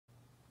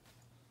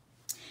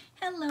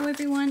Hello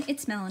everyone,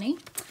 it's Melanie.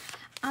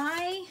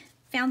 I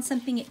found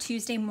something at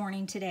Tuesday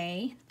morning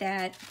today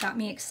that got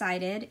me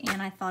excited,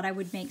 and I thought I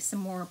would make some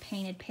more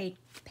painted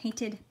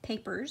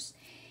papers.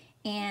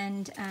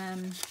 And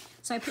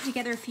so I put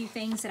together a few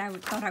things that I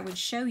thought I would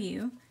show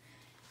you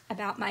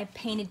about my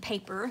painted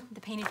paper, the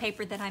painted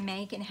paper that I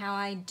make and how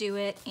I do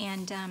it,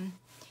 and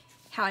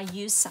how I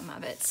use some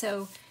of it.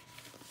 So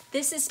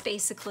this is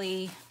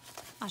basically,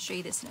 I'll show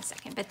you this in a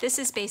second, but this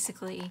is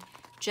basically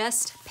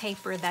just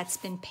paper that's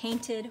been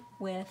painted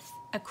with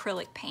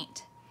acrylic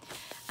paint.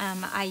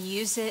 I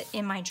use it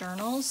in my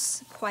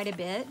journals quite a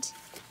bit.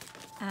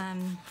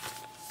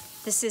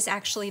 This is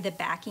actually the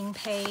backing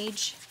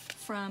page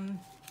from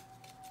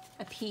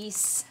a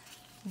piece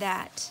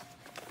that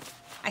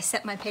I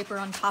set my paper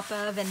on top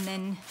of and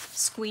then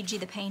squeegee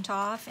the paint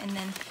off, and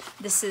then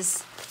this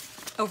is,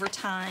 over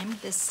time,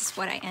 this is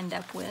what I end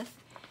up with.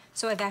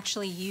 So I've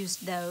actually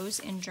used those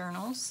in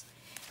journals.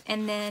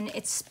 And then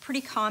it's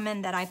pretty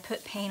common that I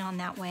put paint on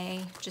that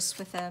way, just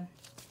with a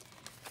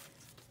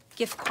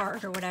gift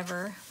card or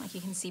whatever, like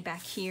you can see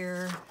back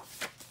here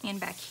and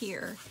back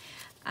here.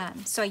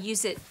 So I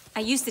use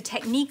the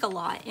technique a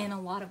lot in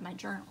a lot of my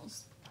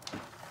journals.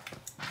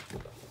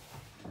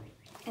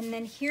 And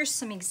then here's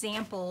some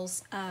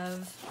examples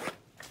of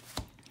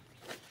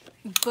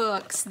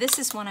books. This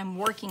is one I'm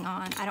working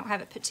on. I don't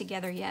have it put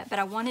together yet, but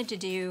I wanted to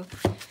do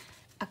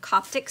a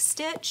Coptic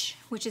stitch,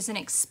 which is an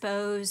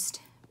exposed,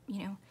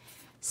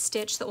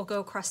 stitch that will go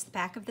across the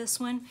back of this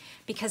one,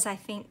 because I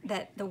think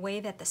that the way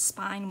that the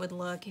spine would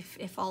look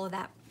if all of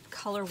that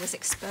color was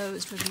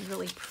exposed would be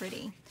really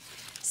pretty.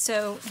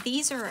 So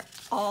these are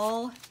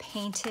all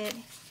painted,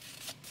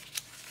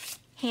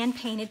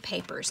 hand-painted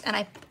papers, and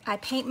I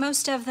paint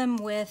most of them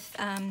with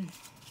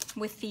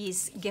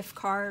these gift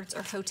cards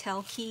or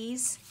hotel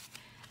keys.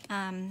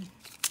 Let's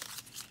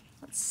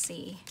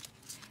see.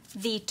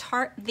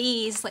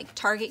 These like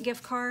Target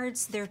gift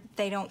cards,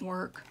 they don't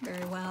work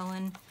very well,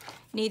 and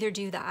neither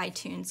do the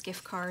iTunes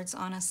gift cards,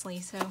 honestly.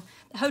 So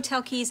the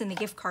hotel keys and the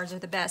gift cards are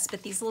the best,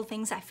 but these little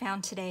things I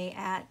found today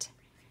at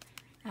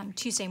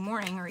Tuesday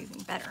morning are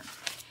even better.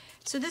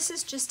 So this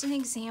is just an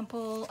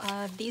example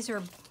of, these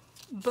are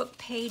book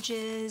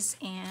pages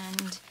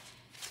and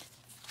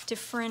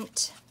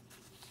different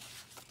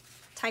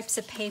types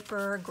of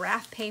paper,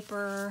 graph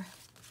paper,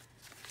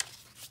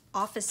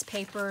 office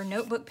paper,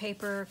 notebook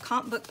paper,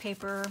 comp book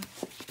paper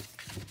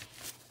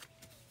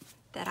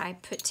that I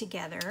put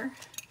together.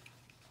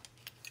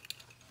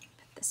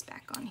 Put this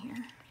back on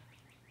here.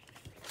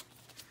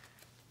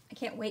 I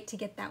can't wait to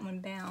get that one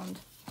bound.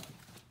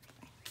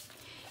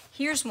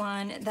 Here's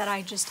one that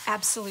I just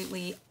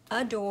absolutely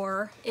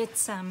adore.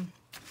 It's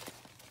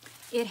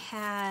it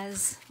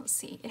has, let's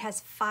see, it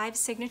has 5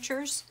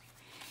 signatures,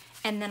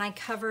 and then I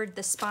covered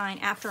the spine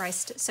after I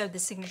sewed the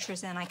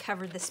signatures in. I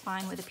covered the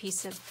spine with a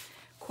piece of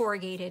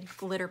corrugated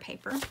glitter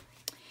paper.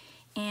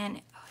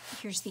 And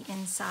here's the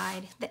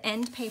inside. The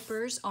end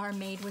papers are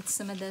made with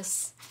some of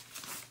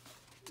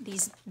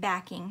these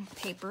backing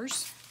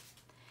papers.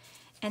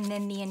 And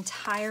then the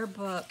entire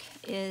book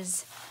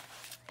is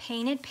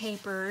painted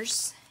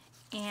papers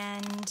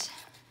and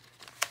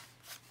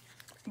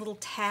little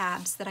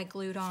tabs that I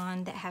glued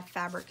on that have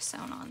fabric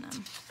sewn on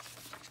them.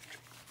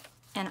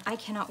 And I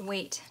cannot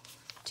wait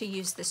to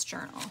use this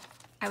journal.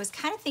 I was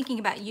kind of thinking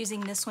about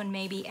using this one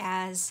maybe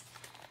as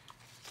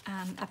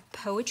a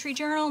poetry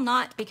journal,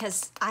 not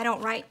because I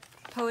don't write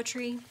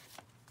poetry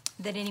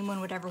that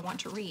anyone would ever want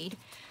to read,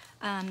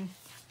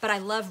 but I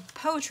love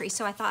poetry,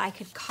 so I thought I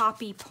could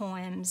copy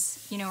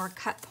poems, or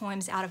cut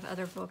poems out of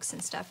other books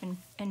and stuff,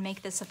 and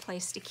make this a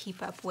place to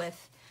keep up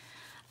with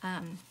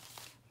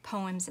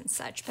poems and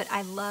such. But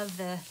I love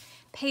the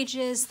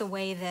pages, the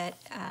way that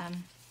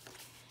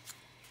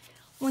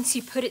once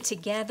you put it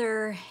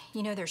together,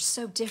 they're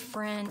so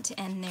different,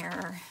 and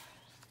they're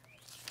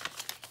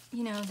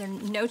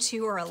no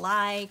two are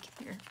alike.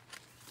 They're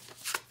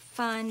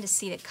fun to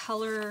see the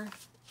color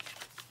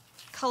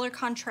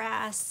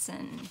contrasts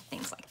and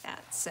things like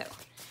that. So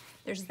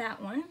there's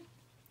that one.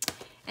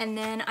 And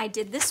then I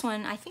did this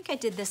one, I think I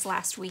did this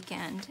last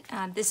weekend.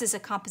 This is a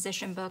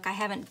composition book. I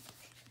haven't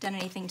done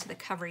anything to the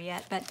cover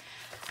yet, but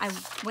I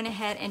went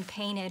ahead and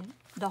painted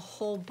the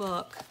whole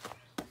book,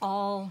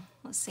 all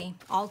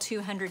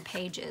 200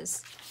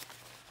 pages.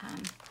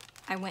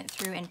 I went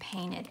through and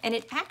painted, and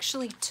it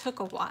actually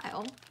took a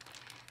while,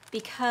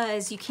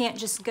 because you can't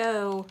just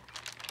go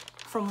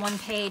from one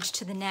page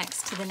to the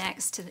next to the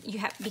next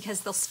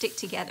because they'll stick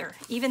together.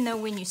 Even though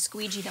when you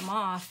squeegee them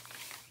off,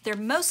 they're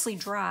mostly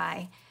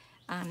dry,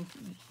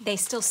 they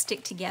still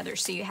stick together,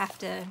 so you have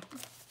to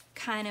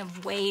kind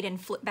of wait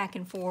and flip back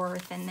and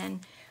forth. And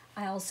then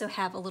I also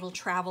have a little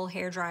travel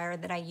hair dryer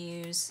that I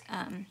use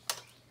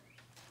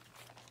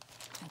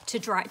to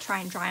try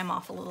and dry them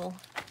off a little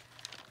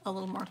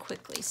more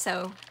quickly.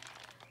 So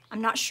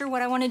I'm not sure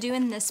what I want to do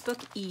in this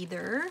book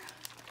either,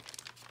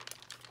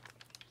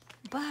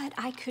 but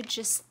I could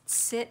just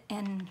sit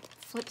and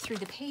flip through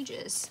the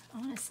pages,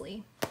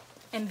 honestly,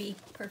 and be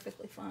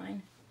perfectly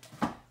fine.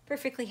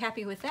 Perfectly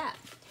happy with that.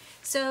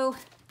 So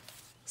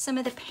some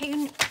of the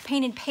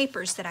painted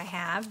papers that I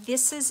have.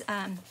 This is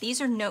these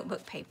are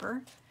notebook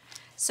paper.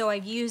 So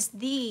I've used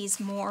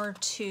these more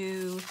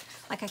to,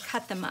 like I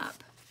cut them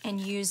up and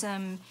use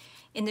them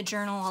in the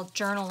journal. I'll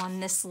journal on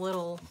this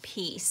little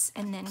piece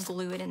and then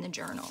glue it in the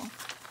journal,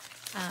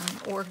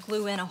 or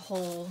glue in a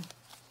whole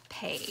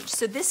page.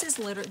 So this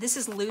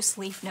is loose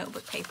leaf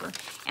notebook paper,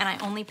 and I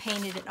only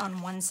painted it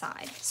on one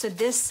side. So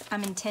this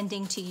I'm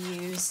intending to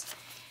use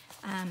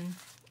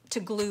to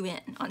glue in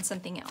on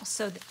something else.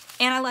 So,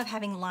 and I love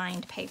having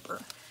lined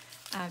paper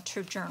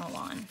to journal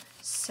on.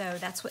 So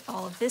that's what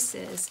all of this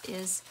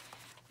is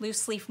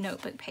loose leaf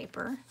notebook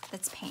paper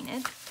that's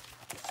painted.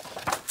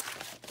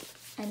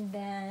 And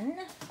then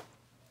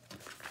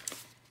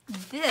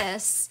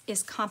this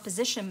is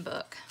composition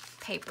book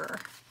paper.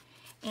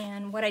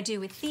 And what I do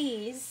with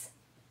these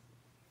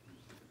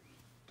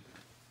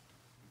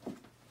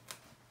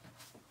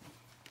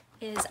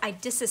is I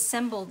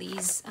disassemble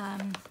these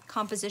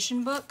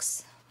composition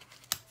books.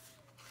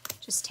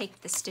 Just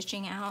take the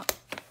stitching out.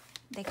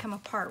 They come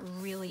apart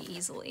really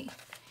easily.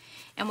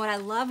 And what I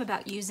love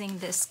about using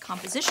this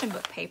composition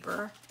book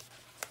paper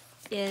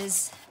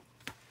is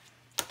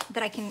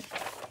that I can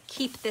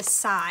keep this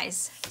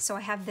size. So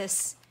I have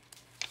this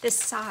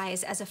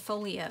size as a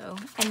folio,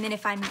 and then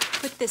if I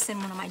put this in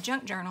one of my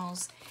junk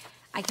journals,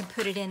 I can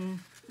put it in,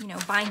 you know,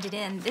 bind it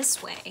in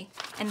this way,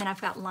 and then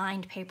I've got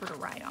lined paper to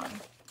write on.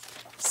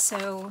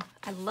 So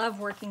I love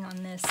working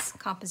on this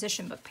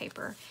composition book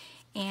paper.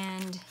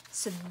 And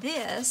so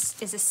this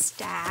is a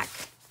stack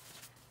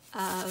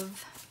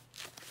of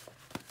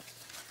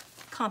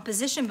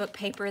composition book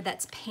paper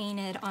that's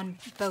painted on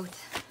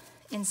both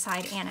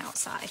inside and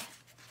outside.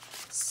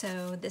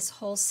 So this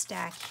whole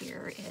stack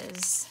here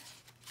is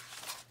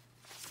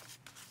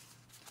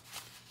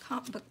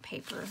comp book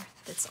paper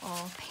that's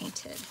all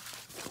painted.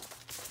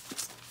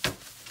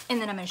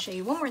 And then I'm going to show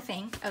you one more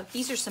thing. Oh,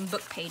 these are some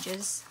book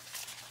pages.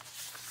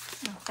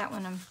 Oh, that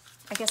one,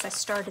 I guess I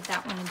started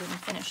that one and didn't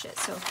finish it,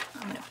 so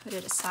I'm going to put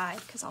it aside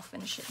because I'll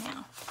finish it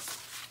now.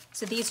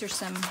 So these are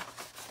some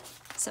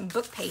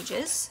book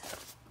pages,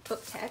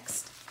 book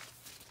text.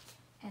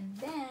 And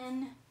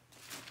then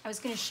I was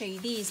going to show you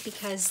these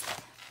because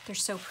they're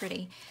so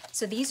pretty.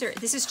 So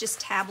this is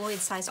just tabloid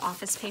size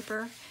office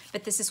paper,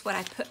 but this is what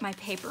I put my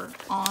paper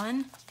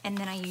on, and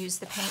then I use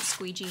the paint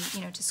squeegee,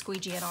 you know, to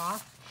squeegee it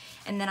off.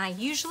 And then I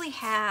usually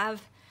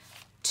have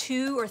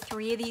 2 or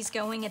 3 of these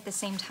going at the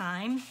same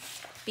time,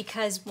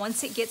 because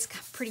once it gets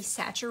pretty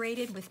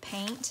saturated with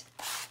paint,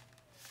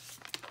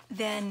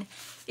 then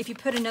if you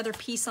put another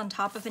piece on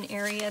top of an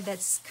area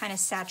that's kind of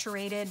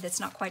saturated, that's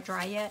not quite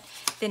dry yet,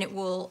 then it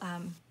will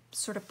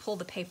sort of pull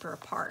the paper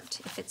apart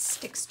if it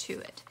sticks to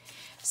it.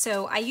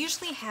 So I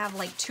usually have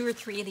like 2 or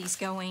 3 of these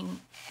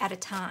going at a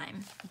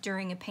time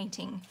during a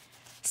painting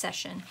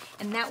session,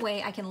 and that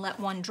way I can let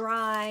one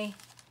dry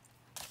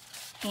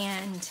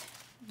and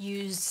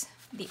use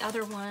the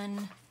other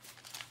one.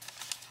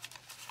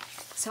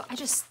 So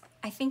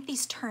I think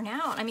these turn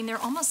out, I mean, they're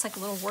almost like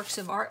little works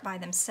of art by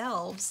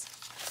themselves.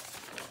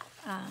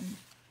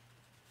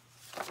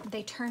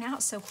 They turn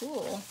out so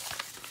cool.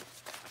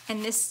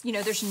 And this, you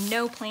know, there's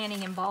no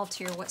planning involved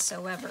here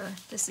whatsoever.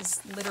 This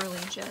is literally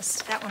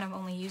just, that one I've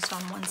only used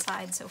on one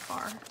side so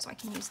far, so I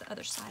can use the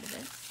other side of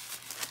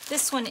it.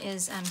 This one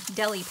is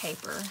deli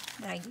paper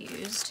that I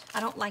used. I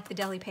don't like the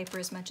deli paper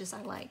as much as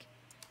I like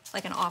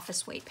an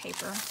office weight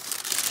paper.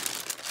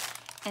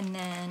 And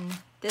then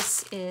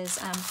this is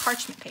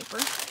parchment paper.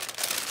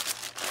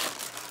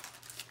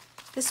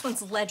 This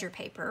one's ledger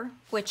paper,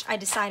 which I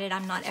decided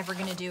I'm not ever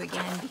gonna do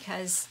again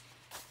because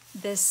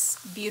this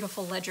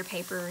beautiful ledger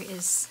paper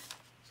is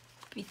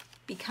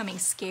becoming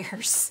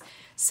scarce.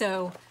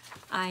 So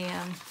I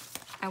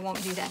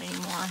won't do that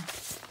anymore.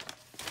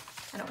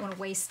 I don't want to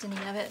waste any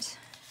of it.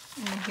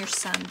 And then here's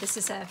some. This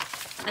is an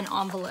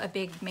envelope, a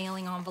big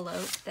mailing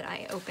envelope that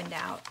I opened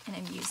out and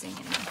I'm using.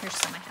 And then here's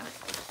some I haven't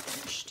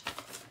finished.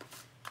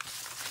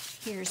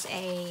 Here's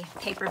a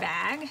paper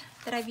bag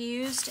that I've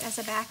used as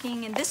a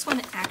backing. And this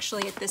one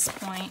actually at this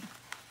point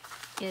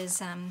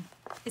is,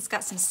 it's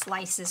got some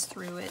slices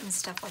through it and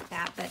stuff like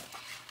that, but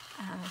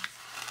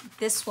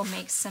this will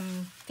make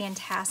some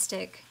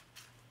fantastic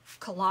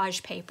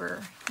collage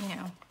paper, you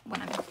know,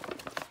 when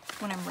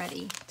I'm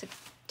ready to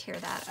tear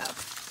that up.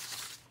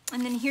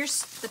 And then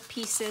here's the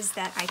pieces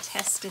that I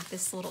tested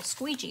this little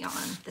squeegee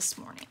on this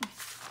morning.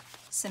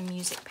 Some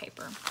music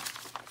paper.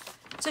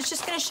 So it's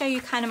just going to show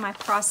you kind of my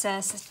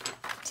process.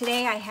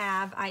 Today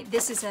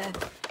this is a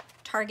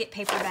Target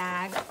paper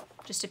bag,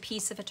 just a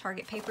piece of a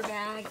Target paper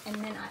bag. And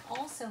then I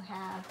also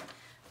have,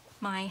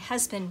 my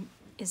husband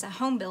is a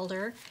home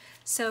builder,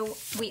 so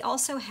we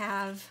also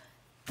have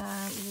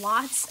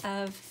lots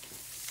of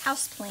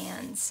house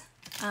plans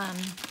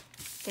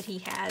that he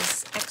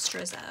has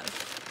extras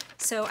of.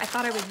 So I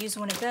thought I would use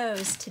one of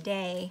those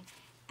today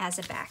as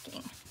a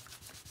backing.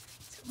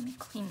 So let me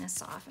clean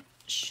this off and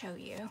show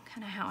you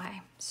kind of how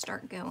I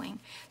start going.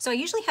 So I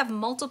usually have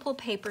multiple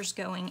papers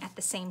going at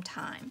the same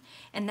time,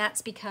 and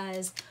that's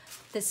because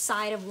the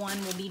side of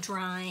one will be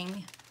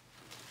drying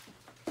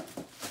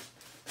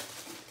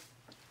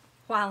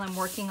while I'm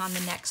working on the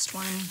next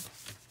one.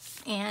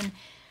 And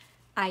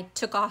I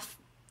took off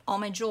all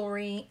my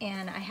jewelry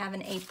and I have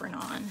an apron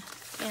on.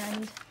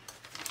 And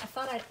I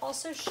thought I'd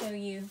also show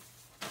you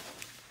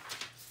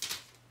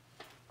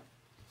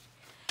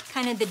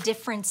kind of the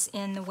difference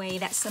in the way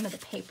that some of the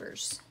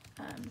papers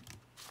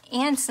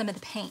and some of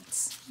the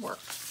paints work.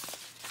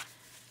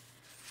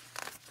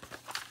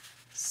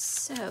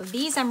 So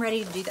these I'm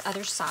ready to do the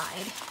other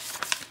side.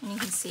 And you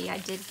can see I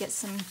did get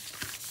some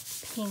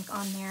pink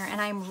on there, and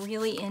I'm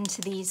really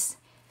into these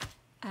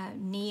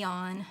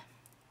neon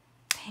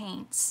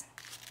paints.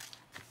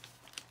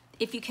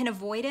 If you can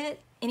avoid it,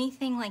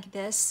 anything like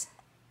this,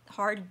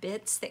 hard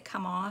bits that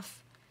come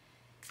off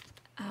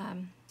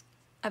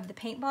of the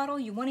paint bottle,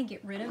 you want to get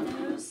rid of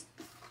those,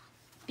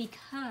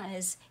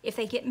 because if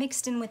they get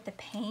mixed in with the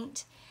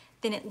paint,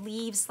 then it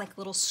leaves like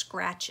little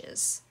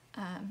scratches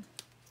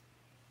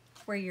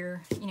where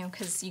you're, you know,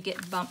 because you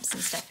get bumps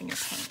and stuff in your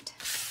paint.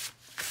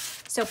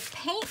 So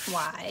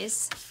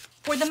paint-wise,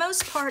 for the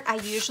most part, I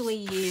usually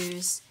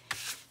use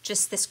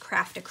just this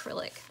craft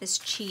acrylic, this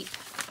cheap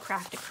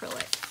craft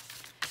acrylic.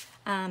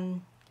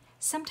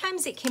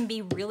 Sometimes it can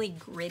be really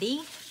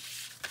gritty,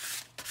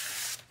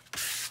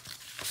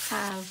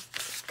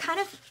 kind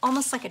of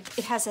almost like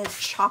it has a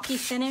chalky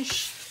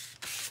finish,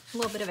 a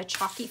little bit of a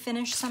chalky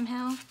finish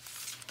somehow.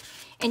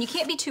 And you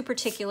can't be too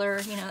particular,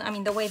 you know, I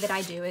mean, the way that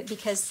I do it,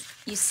 because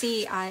you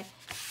see,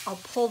 I'll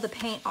pull the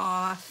paint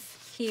off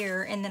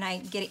here, and then I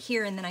get it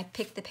here, and then I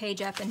pick the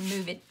page up and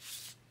move it,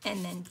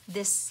 and then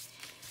this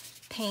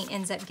paint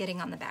ends up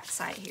getting on the back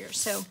side here.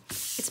 So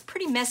it's a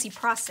pretty messy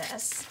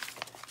process,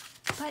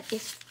 but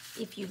if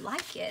you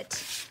like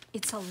it,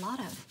 it's a lot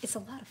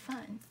of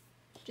fun.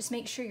 Just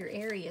make sure your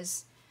area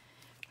is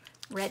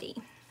ready.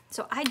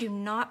 So I do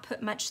not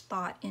put much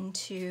thought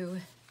into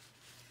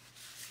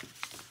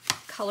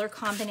color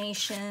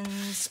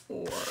combinations,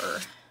 or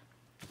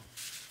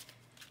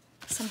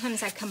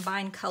sometimes I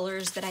combine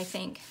colors that I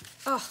think,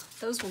 oh,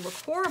 those will look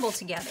horrible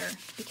together,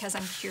 because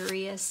I'm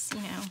curious,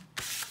 you know,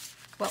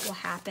 what will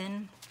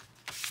happen.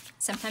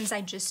 Sometimes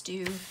I just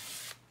do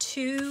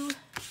 2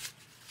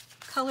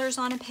 colors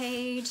on a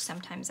page.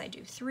 Sometimes I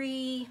do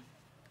 3.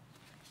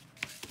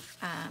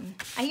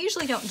 I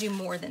usually don't do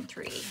more than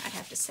 3, I'd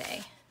have to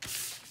say.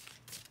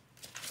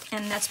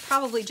 And that's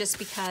probably just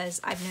because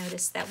I've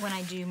noticed that when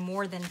I do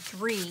more than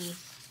 3,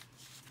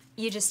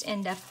 you just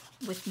end up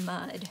with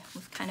mud,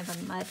 with kind of a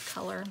mud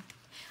color.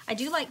 I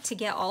do like to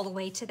get all the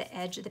way to the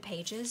edge of the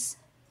pages.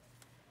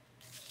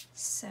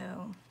 So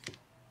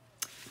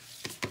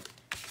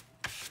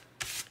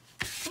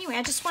anyway,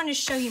 I just wanted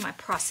to show you my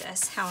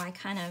process, how I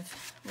kind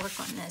of work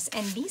on this.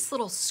 And these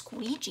little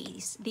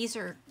squeegees, these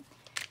are,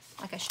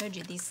 like I showed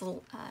you, these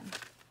little,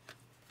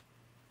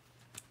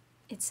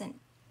 it's an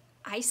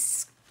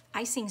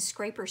icing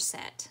scraper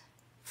set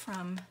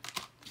from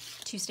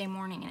Tuesday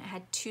Morning, and it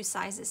had 2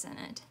 sizes in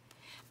it.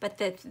 But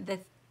the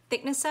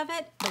thickness of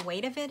it, the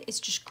weight of it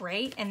is just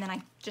great. And then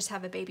I just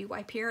have a baby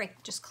wipe here. I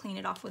just clean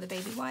it off with a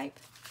baby wipe.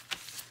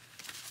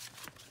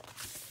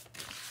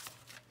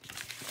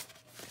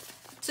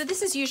 So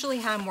this is usually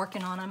how I'm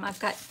working on them. I've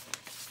got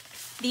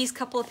these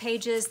couple of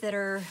pages that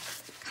are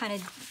kind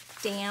of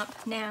damp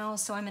now,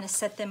 so I'm going to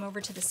set them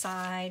over to the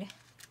side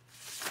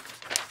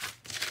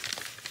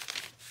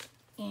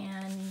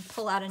and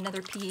pull out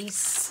another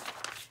piece.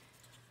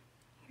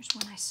 Here's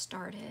one I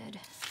started.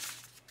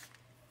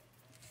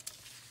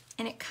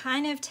 And it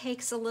kind of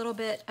takes a little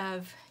bit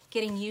of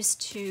getting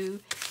used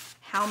to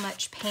how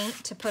much paint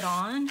to put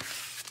on.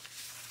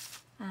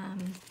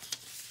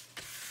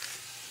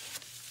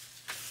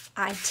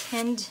 I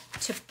tend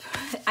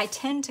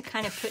to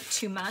kind of put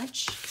too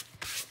much,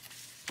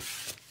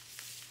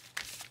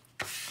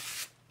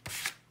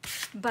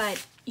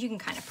 but you can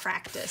kind of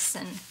practice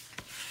and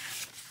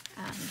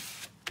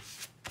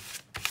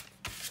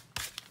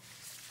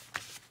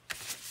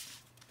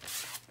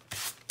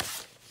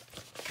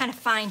kind of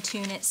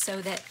fine-tune it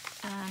so that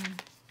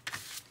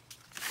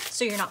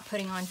so you're not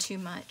putting on too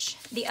much.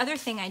 The other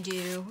thing I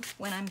do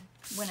when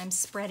I'm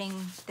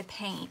spreading the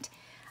paint,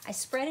 I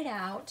spread it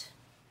out.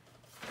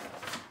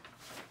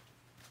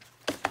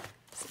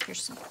 So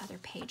here's some other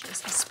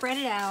pages. I spread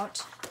it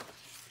out,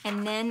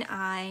 and then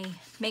I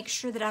make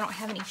sure that I don't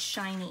have any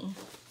shiny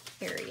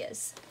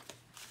areas.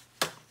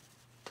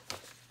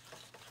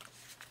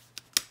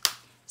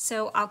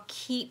 So I'll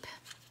keep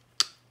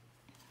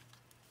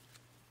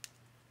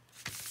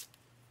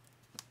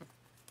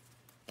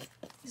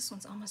this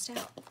one's almost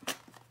out.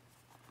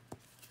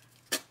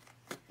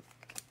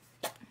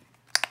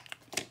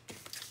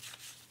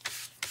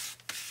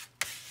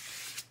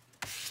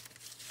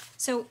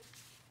 So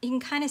you can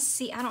kind of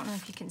see, I don't know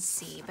if you can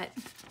see, but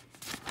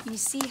you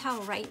see how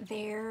right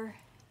there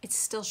it's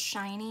still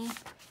shiny?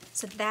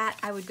 So that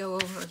I would go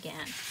over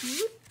again.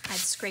 I'd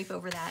scrape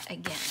over that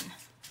again.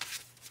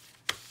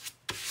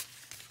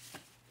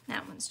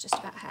 That one's just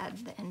about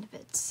had the end of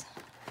its,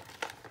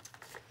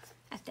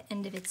 at the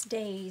end of its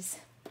days.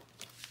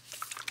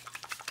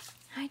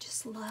 I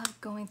just love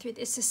going through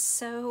this. Is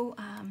so,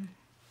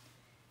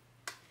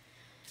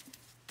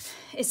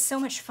 it's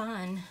so much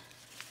fun.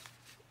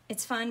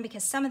 it's fun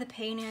because some of the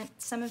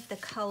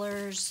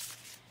colors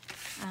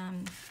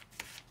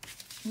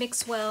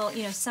mix well.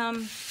 You know,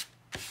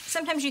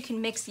 sometimes you can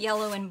mix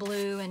yellow and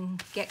blue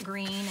and get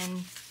green,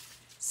 and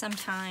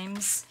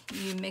sometimes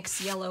you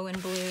mix yellow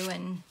and blue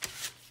and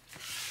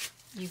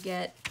you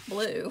get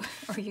blue,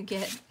 or you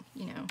get,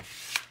 you know,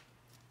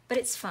 but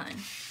it's fun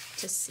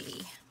to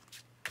see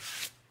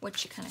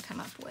what you kind of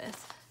come up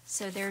with.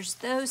 So there's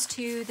those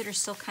two that are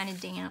still kind of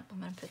damp. I'm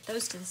going to put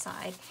those to the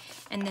side.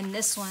 And then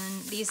this one,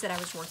 these that I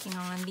was working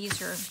on, these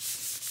are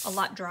a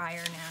lot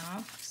drier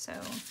now. So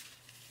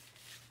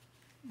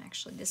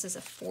actually this is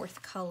a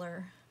 4th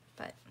color,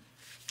 but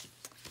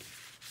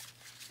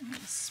I'm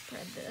going to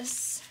spread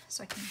this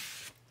so I can.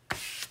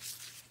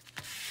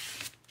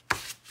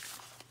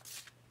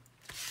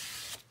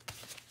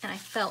 And I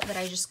felt that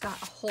I just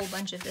got a whole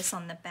bunch of this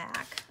on the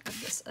back of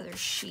this other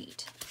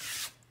sheet.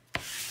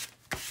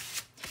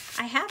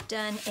 I have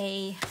done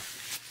I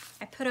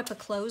put up a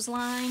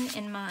clothesline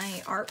in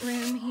my art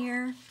room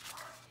here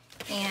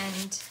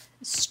and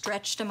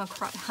stretched them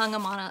across, hung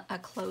them on a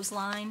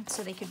clothesline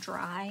so they could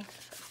dry.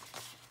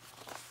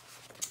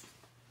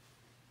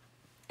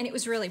 And it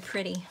was really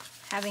pretty,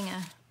 having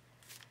a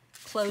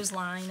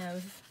clothesline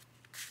of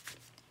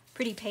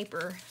pretty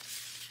paper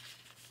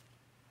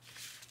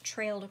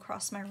trailed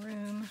across my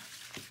room.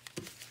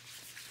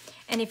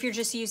 And if you're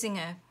just using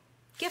a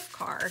gift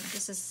card,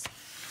 this is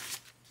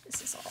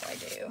all I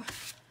do.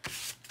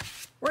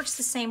 Works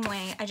the same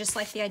way. I just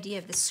like the idea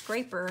of the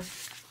scraper.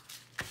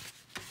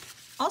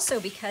 Also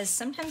because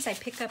sometimes I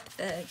pick up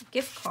the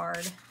gift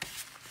card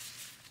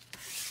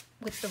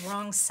with the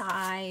wrong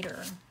side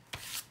or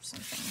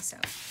something. So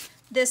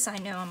this, I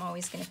know I'm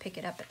always going to pick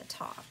it up at the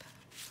top.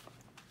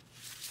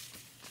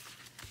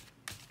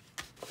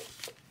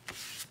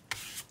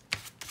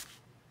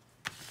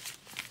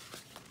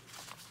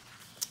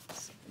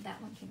 So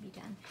that one can be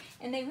done.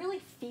 And they really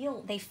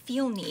feel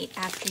neat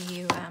after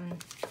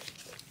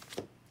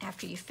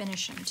you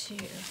finish them too.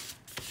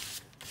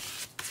 It's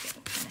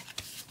getting kind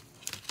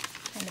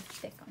of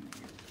thick on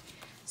there.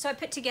 So I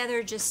put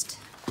together just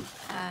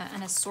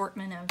an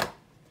assortment of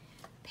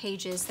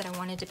pages that I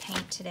wanted to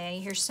paint today.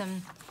 Here's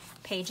some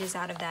pages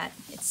out of that.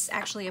 It's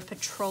actually a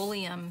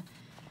petroleum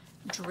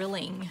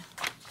drilling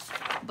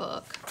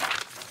book.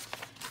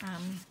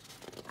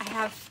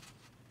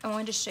 I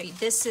wanted to show you.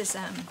 This is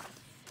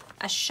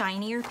a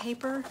shinier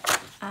paper.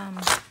 I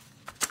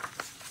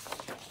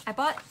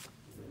bought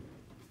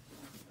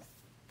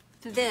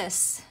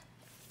this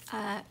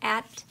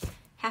at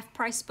Half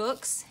Price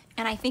Books,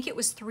 and I think it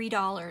was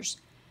 $3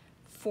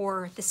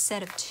 for the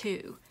set of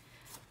 2.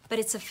 But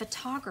it's a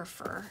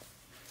photographer,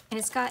 and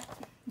it's got,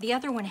 the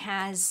other one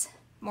has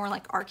more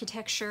like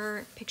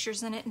architecture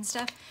pictures in it and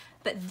stuff,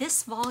 but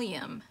this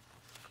volume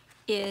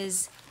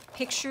is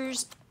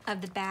pictures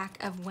of the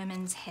back of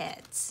women's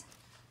heads.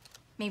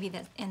 Maybe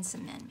that, and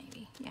some men,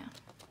 maybe, yeah.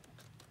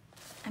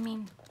 I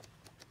mean,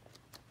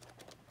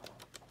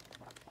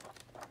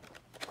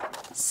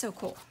 so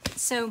cool.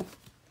 So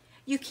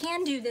you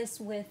can do this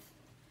with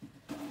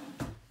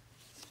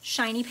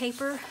shiny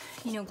paper,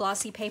 you know,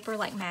 glossy paper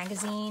like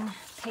magazine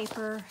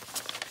paper.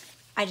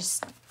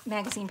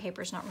 Magazine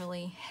paper is not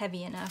really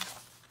heavy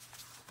enough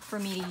for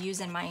me to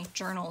use in my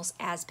journals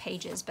as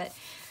pages, but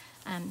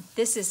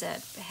this is a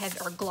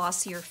heavier,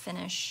 glossier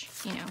finish,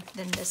 you know,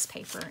 than this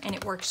paper, and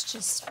it works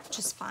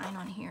just fine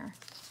on here.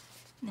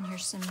 And then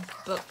here's some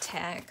book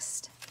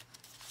text,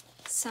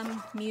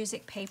 some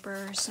music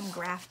paper, some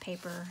graph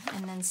paper,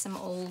 and then some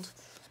old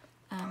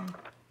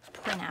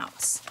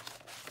printouts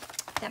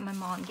that my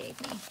mom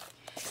gave me.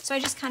 So I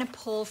just kind of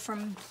pull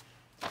from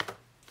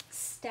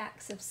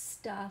stacks of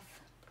stuff.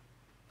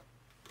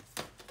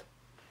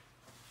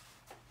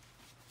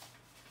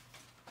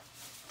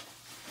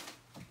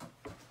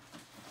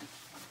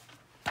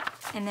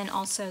 And then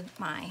also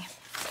my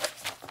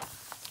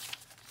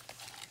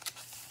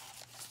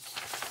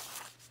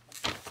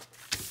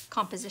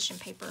composition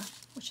paper,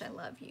 which I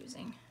love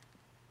using.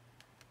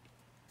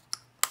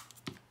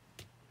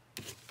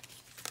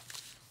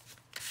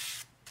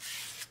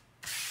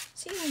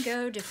 So you can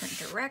go different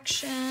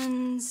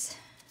directions.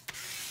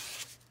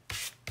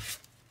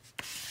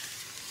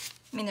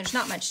 I mean, there's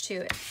not much to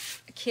it.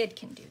 A kid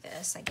can do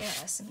this, I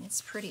guess. I mean,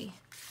 it's pretty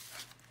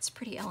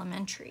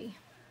elementary.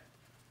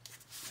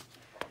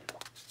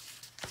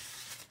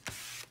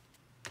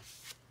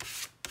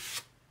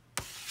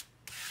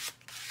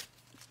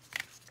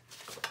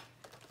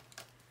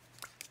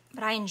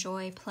 But I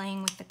enjoy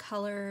playing with the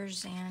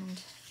colors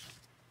and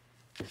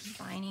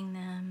combining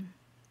them.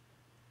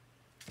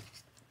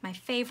 My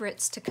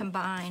favorites to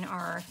combine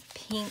are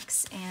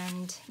pinks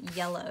and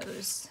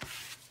yellows.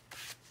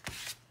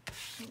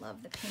 I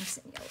love the pinks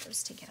and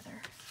yellows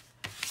together.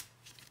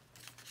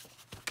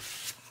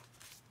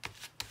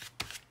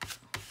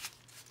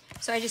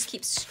 So I just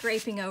keep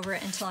scraping over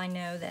it until I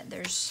know that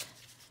there's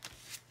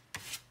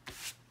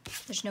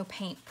no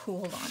paint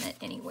pooled on it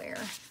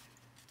anywhere.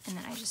 And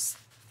then I just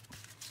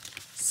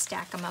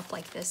stack them up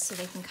like this so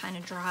they can kind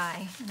of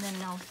dry, and then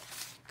I'll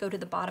go to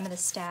the bottom of the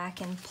stack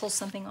and pull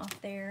something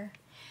off there.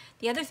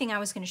 The other thing I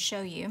was going to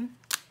show you,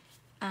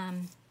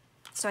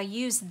 so I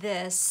use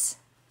this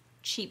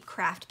cheap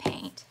craft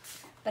paint,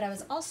 but I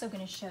was also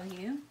going to show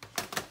you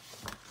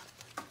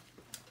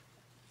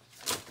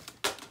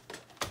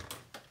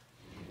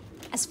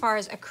as far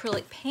as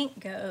acrylic paint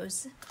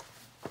goes,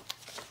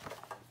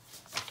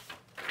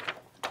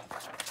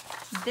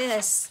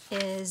 this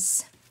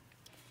is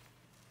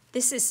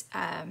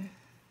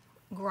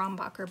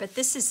Grombacher, but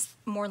this is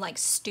more like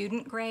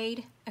student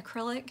grade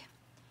acrylic,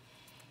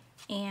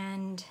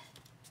 and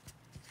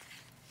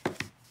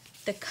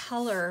the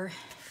color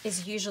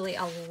is usually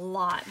a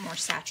lot more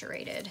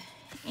saturated,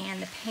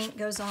 and the paint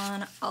goes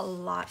on a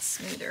lot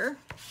smoother.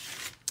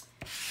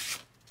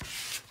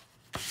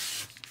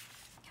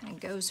 Kind of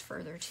goes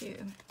further too.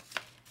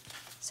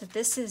 So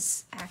this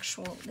is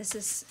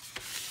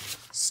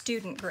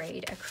student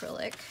grade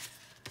acrylic.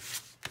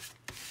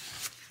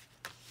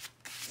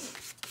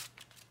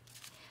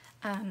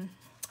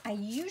 I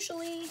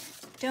usually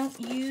don't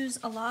use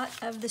a lot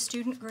of the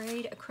student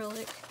grade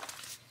acrylic,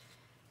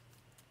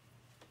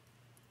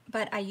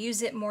 but I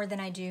use it more than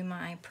I do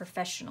my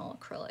professional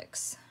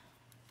acrylics.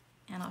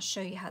 And I'll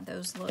show you how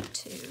those look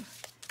too.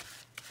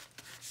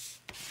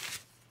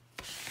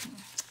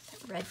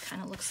 That red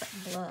kind of looks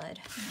like blood.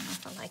 I don't know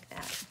if I like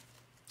that.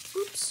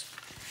 Oops.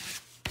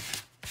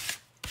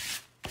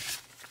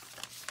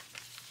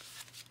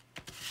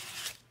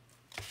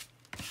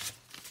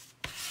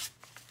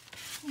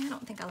 I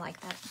don't think I like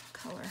that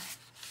color.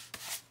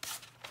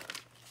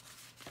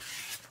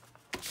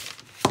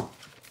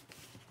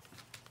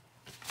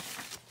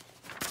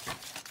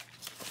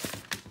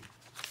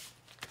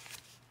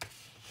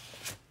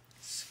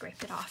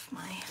 Scrape it off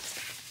my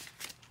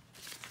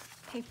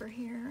paper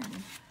here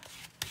and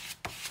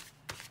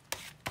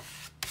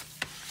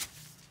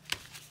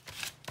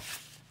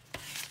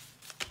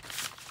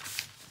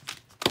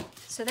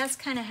so that's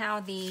kind of how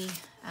the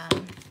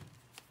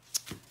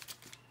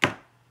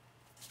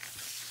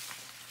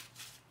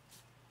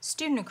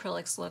student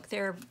acrylics look.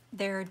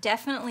 They're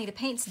definitely, the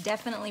paint's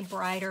definitely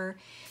brighter.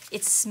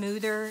 It's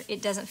smoother.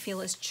 It doesn't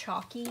feel as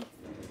chalky.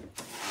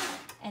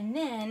 And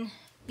then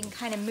you can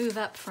kind of move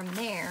up from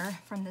there,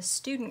 from the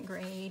student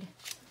grade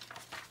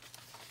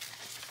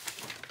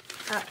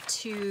up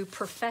to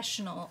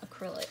professional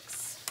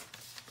acrylics.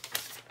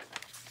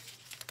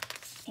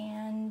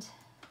 And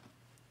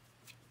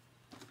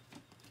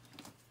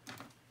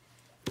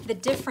the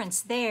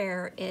difference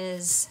there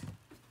is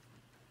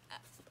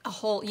a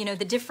whole, you know,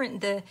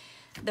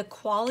 the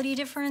quality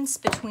difference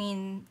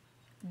between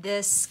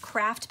this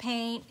craft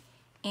paint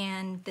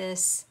and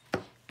this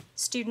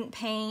student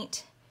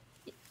paint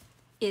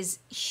is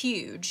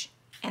huge,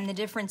 and the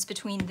difference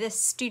between this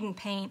student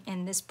paint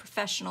and this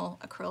professional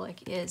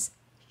acrylic is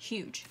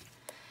huge.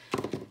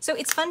 So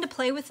it's fun to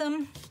play with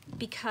them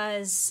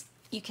because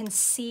you can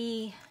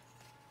see,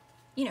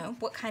 you know,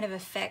 what kind of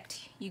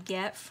effect you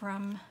get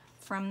from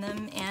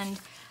them. And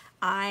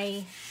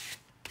I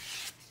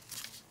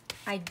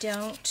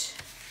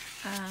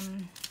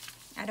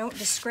don't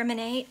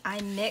discriminate.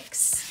 I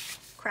mix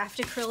craft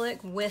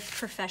acrylic with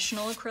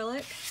professional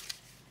acrylic.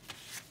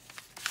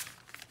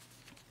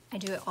 I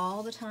do it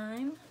all the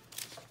time.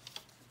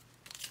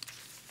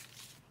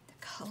 The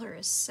color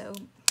is so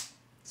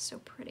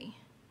pretty.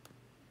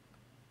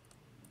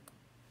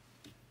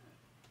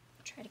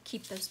 Try to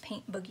keep those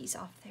paint boogies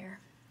off there.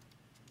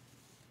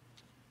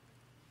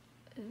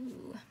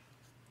 Ooh.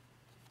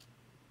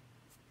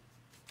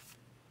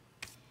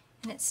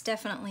 And it's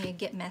definitely a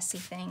get messy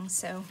thing,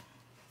 so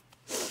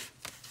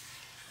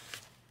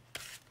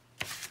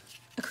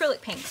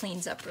acrylic paint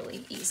cleans up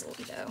really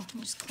easily though.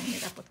 You just clean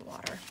it up with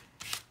water.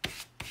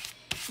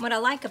 What I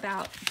like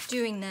about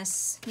doing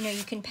this, you know,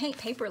 you can paint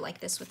paper like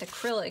this with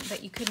acrylic,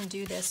 but you couldn't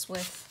do this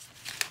with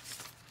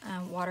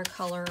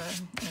watercolor or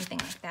anything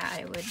like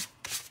that.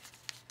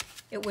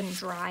 It wouldn't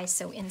dry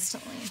so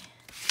instantly.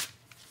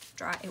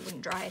 It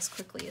wouldn't dry as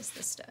quickly as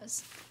this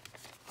does.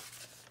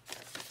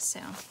 So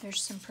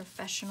there's some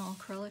professional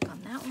acrylic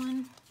on that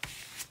one.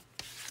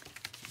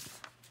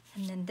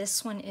 And then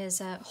this one is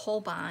a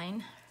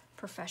Holbein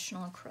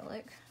professional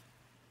acrylic.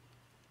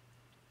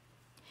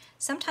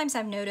 Sometimes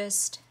I've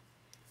noticed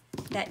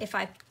that if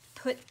I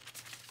put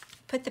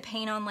the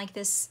paint on like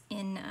this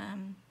in,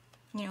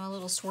 you know, a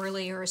little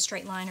swirly or a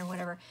straight line or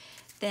whatever,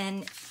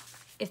 then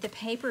if the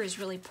paper is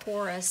really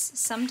porous,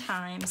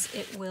 sometimes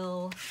it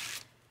will,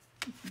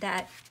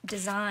 that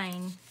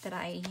design that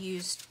I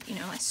used, you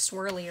know, a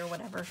swirly or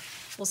whatever,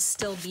 will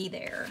still be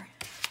there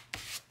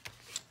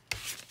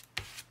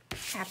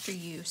after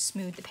you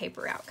smooth the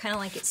paper out. Kind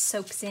of like it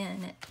soaks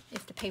in.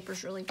 If the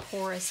paper's really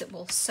porous, it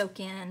will soak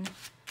in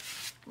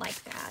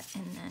like that.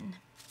 And then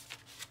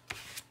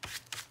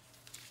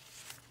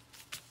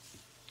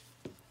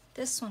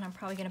this one I'm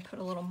probably going to put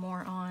a little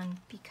more on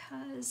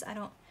because I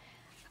don't,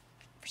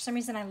 for some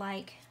reason I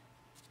like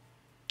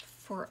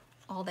for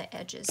all the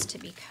edges to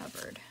be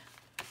covered.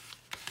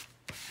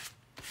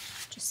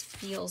 Just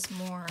feels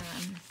more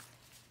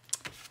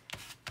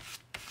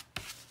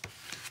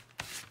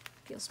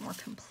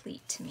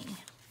complete to me.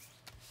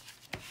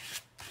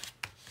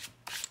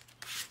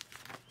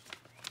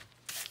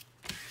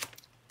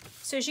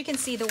 So as you can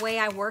see, the way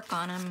I work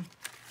on them,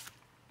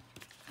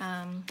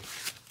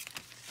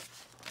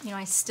 you know,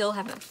 I still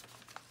haven't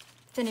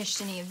finished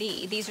any of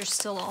these. These are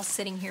still all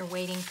sitting here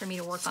waiting for me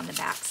to work on the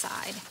back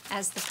side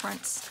as the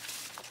fronts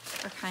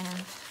are kind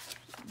of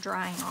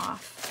drying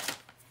off.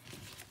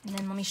 And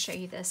then let me show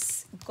you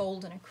this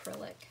golden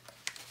acrylic.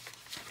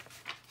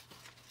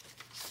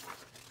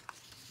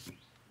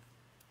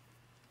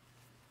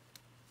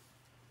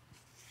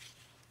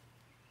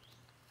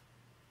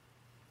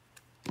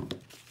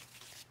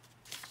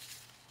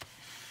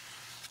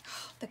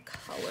 The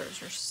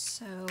colors are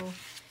so,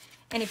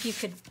 and if you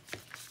could,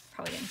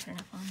 probably didn't put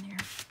enough on there.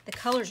 The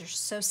colors are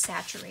so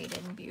saturated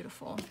and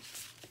beautiful.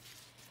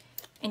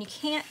 And you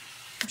can't,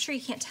 I'm sure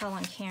you can't tell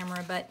on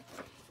camera, but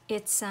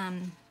it's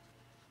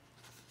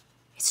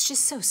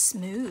just so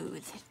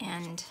smooth.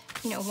 And,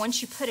 you know,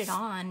 once you put it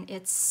on,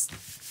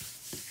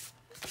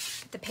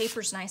 the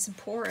paper's nice and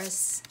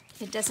porous.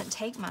 It doesn't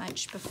take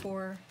much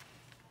before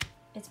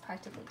it's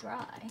practically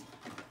dry.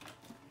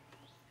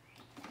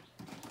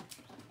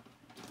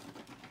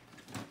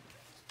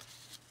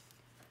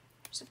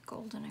 There's a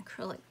golden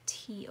acrylic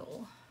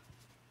teal.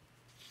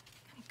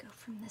 I'm gonna go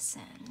from this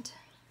end.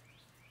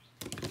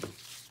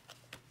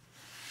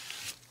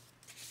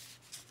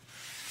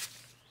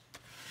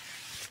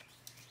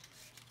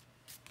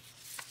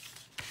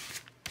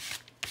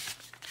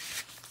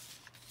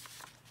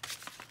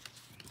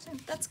 So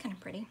that's kind of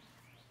pretty.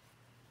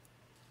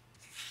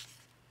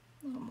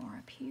 A little more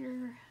up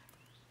here.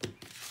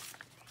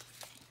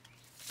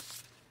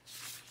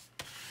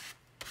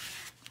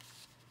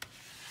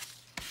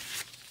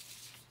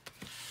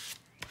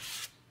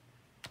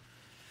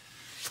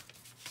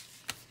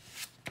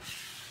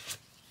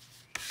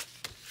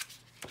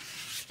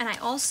 And I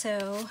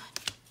also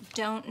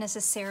don't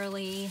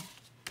necessarily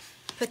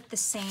put the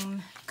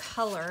same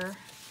color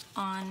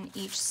on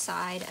each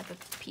side of a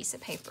piece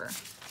of paper.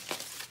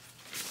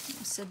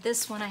 So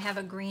this one I have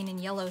a green and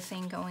yellow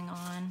thing going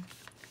on,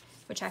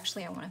 which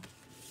actually I want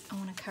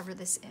to cover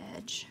this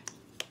edge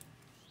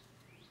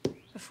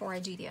before I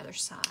do the other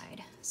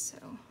side. So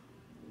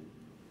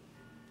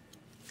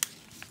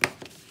put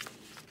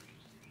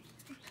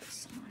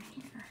some on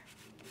here.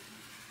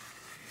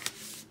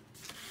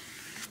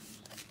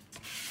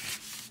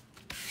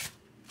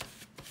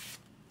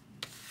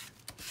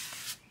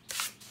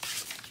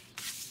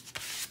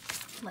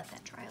 Let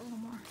that dry a little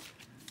more.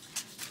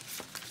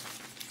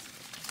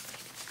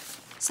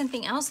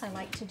 Something else I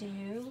like to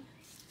do,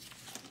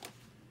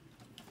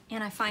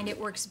 and I find it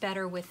works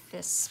better with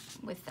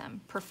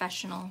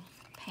professional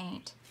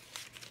paint.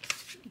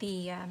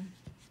 The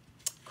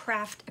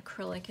craft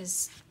acrylic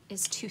is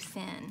too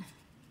thin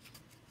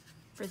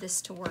for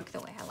this to work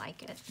the way I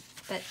like it.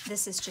 But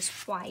this is just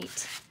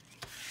white,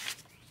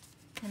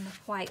 and the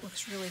white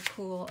looks really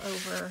cool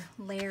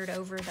layered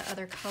over the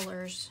other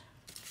colors.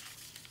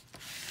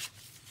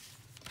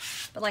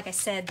 But like I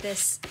said,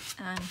 this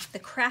the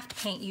craft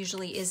paint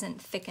usually isn't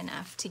thick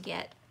enough to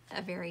get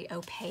a very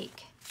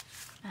opaque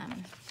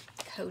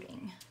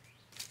coating.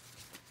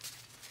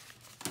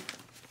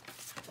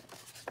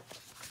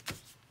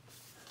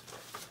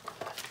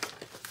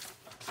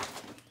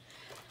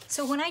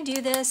 So when I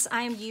do this,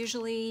 I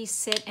usually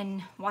sit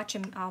and watch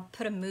I'll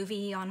put a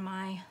movie on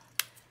my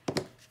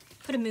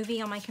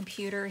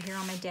computer here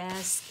on my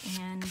desk,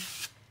 and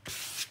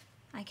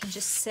I can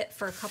just sit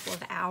for a couple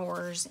of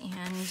hours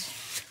and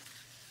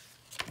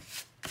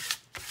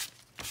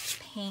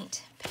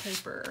paint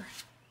paper.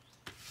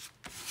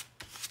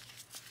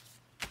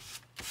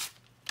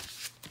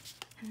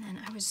 And then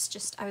I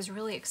was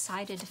really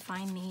excited to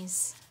find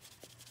these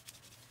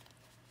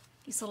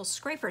little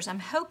scrapers. I'm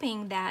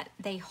hoping that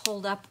they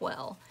hold up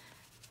well.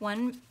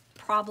 One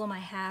problem I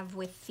have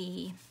with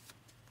the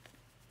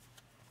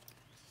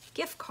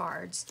gift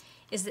cards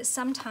is that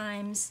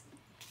sometimes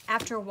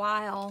after a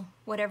while,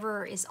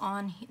 whatever's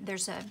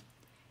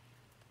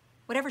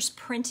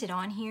printed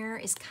on here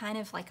is kind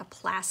of like a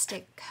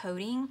plastic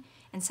coating,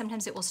 and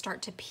sometimes it will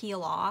start to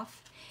peel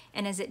off.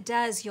 And as it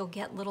does, you'll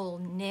get little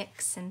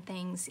nicks and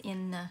things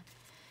in the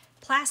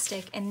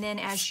plastic, and then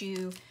as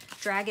you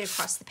drag it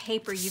across the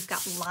paper, you've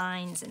got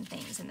lines and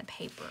things in the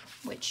paper,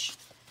 which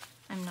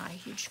I'm not a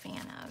huge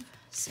fan of.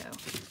 So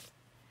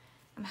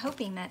I'm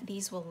hoping that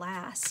these will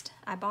last.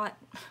 I bought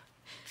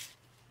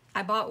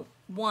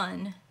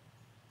one.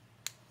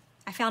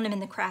 I found them in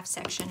the craft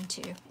section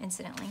too,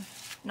 incidentally,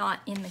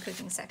 not in the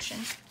cooking section.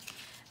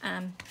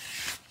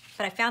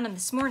 But I found them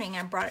this morning.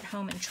 I brought it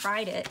home and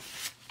tried it,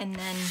 and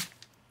then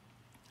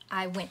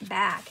I went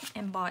back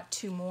and bought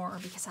 2 more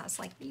because I was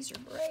like, these are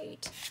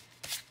great.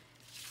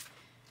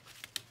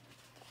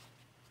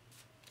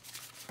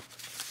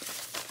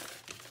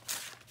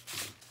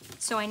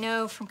 So I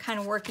know from kind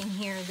of working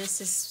here,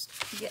 this is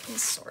getting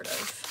sort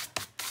of,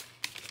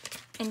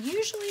 and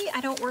usually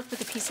I don't work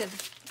with a piece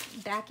of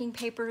backing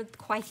paper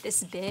quite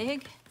this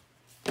big.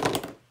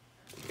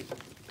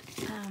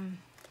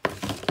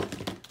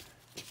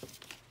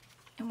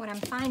 And what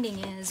I'm finding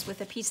is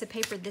with a piece of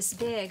paper this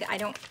big, I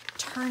don't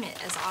turn it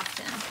as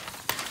often.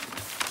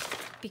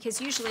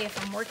 Because usually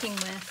if I'm working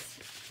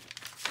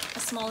with a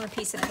smaller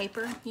piece of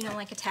paper, you know,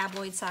 like a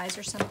tabloid size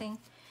or something,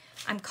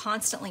 I'm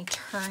constantly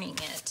turning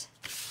it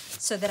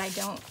so that I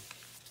don't,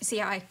 see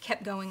how I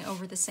kept going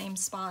over the same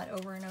spot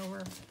over and over.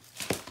 And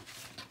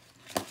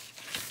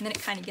then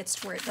it kind of gets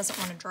to where it doesn't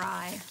want to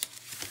dry.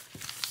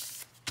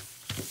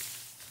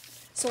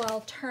 So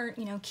I'll turn,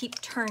 you know,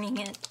 keep turning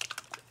it.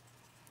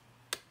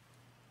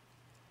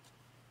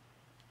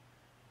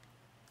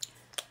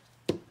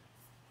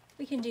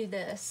 We can do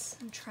this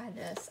and try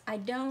this. I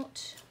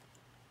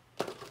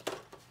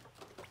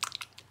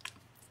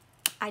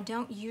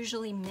don't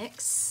usually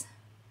mix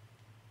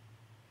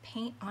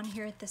paint on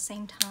here at the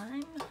same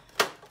time.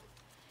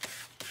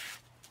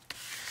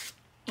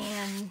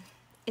 And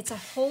it's a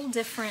whole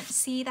different,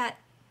 see that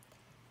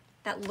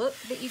look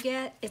that you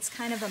get? It's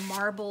kind of a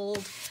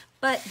marbled,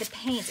 but the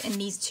paint in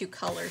these two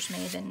colors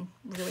may have been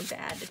really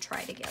bad to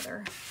try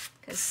together,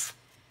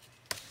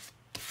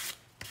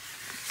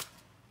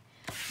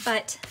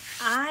 but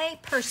I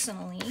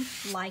personally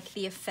like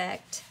the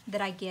effect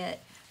that I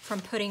get from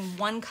putting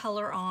one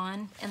color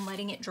on and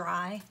letting it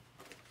dry,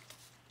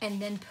 and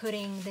then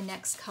putting the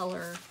next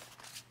color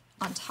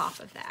on top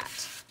of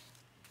that.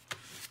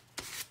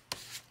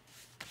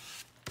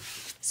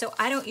 So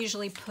I don't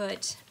usually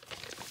put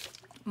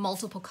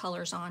multiple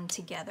colors on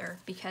together,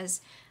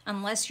 because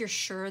unless you're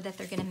sure that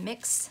they're gonna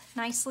mix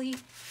nicely,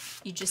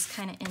 you just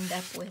kind of end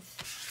up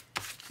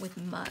with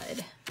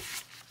mud.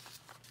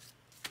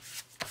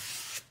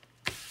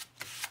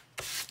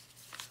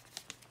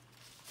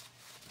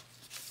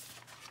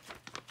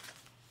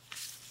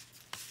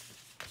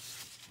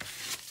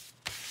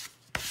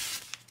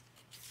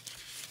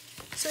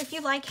 So if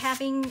you like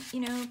having, you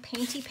know,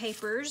 painty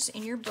papers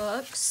in your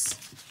books,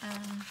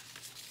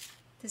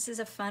 this is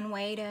a fun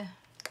way to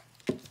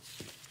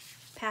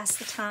pass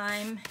the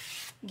time,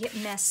 get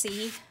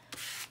messy.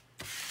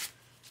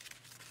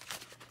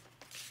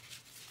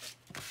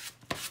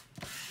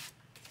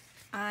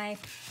 I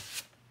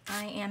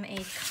am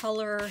a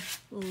color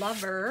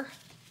lover.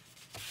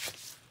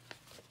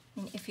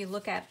 And if you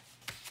look at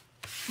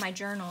my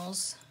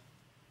journals,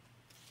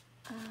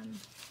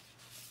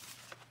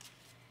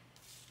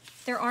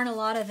 there aren't a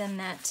lot of them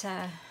that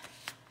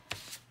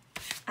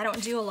I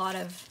don't do a lot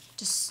of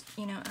just,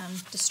 you know,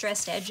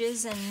 distressed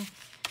edges and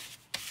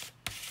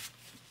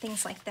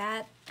things like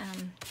that.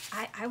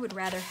 I would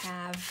rather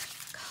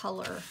have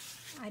color.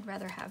 I'd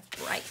rather have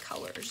bright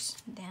colors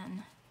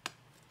than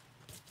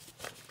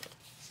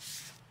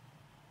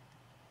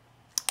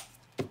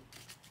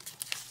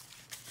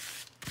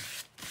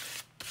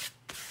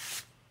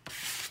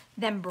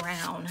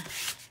brown,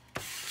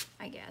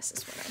 I guess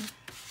is what I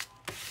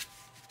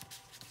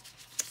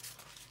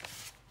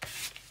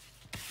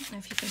don't know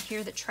if you can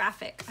hear the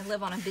traffic. I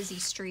live on a busy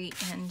street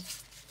and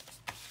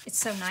it's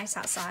so nice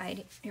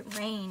outside. It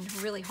rained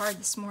really hard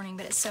this morning,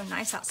 but it's so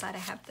nice outside I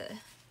have the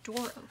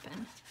door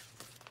open.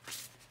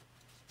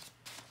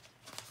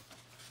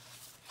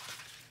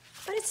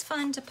 But it's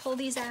fun to pull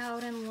these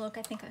out and look.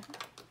 I think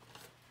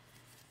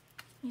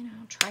you know,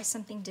 try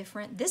something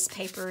different. This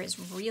paper is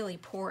really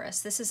porous.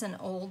 This is an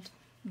old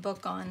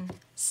book on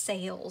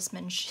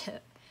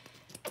salesmanship.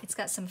 It's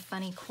got some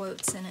funny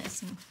quotes in it,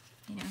 some,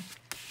 you know,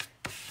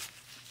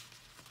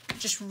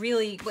 just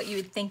really what you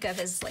would think of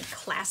as like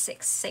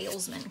classic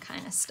salesman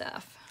kind of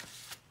stuff.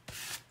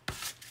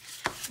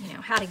 You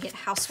know, how to get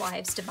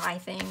housewives to buy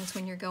things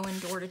when you're going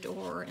door to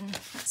door and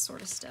that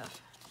sort of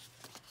stuff.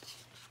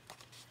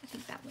 I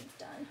think that one's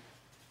done.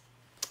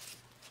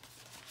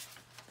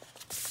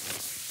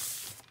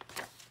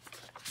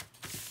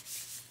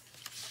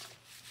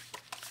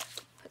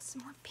 Put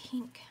some more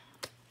pink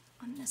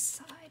on this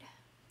side.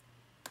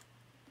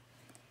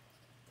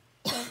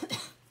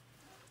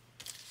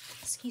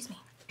 Excuse me.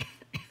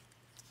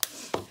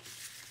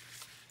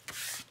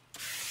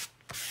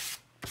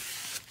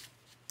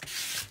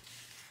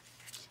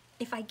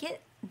 If I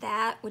get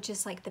that, which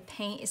is like the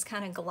paint is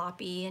kind of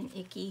gloppy and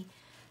icky,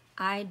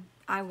 I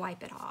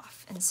wipe it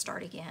off and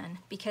start again,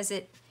 because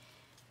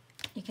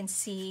you can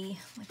see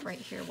like right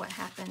here what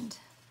happened.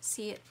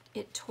 See,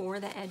 it tore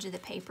the edge of the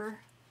paper,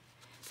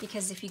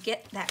 because if you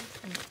get that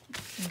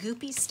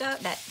goopy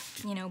stuff, that,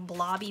 you know,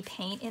 blobby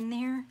paint in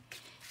there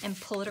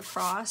and pull it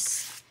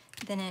across,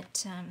 then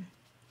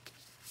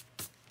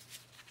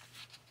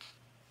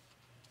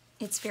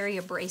it's very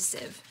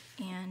abrasive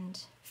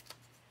and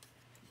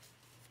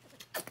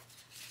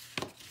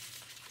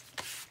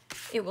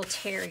it will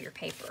tear your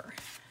paper.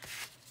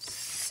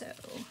 So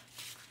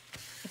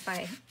if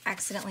I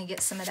accidentally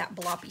get some of that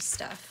bloppy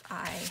stuff,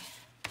 I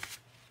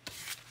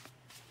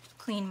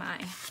clean my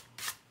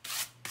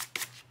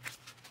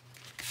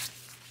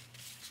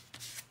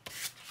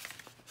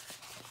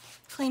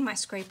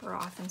scraper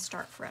off and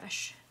start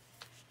fresh.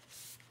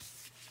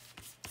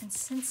 And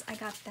since I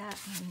got that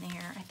on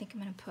there, I think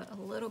I'm going to put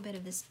a little bit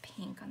of this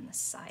pink on the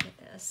side of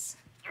this.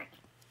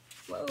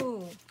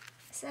 Whoa,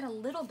 I said a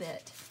little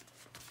bit.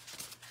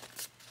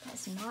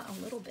 That's not a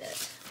little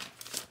bit.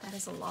 That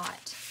is a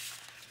lot.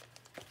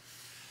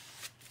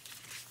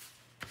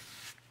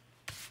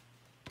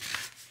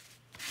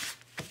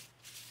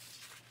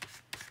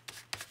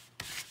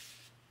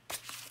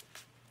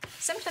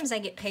 Sometimes I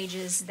get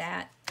pages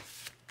that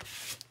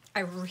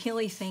I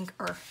really think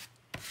are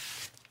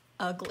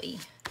ugly.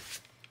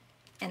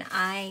 And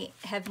I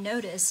have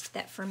noticed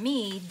that for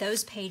me,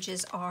 those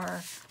pages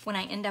are when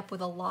I end up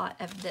with a lot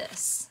of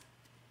this.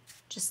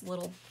 Just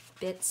little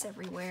bits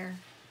everywhere.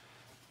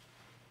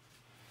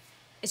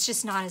 It's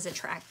just not as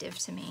attractive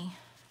to me.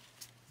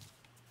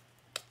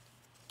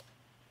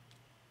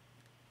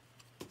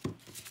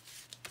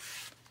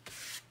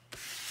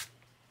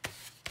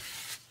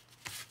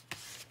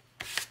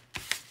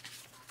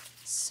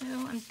 So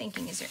I'm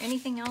thinking, is there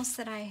anything else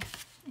that any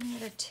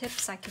other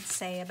tips I could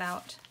say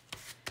about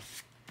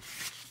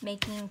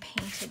making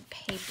painted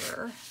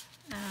paper?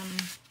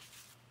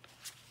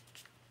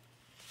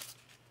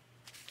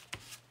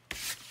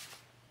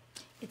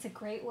 It's a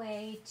great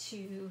way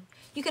to,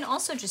 you can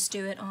also just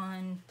do it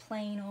on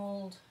plain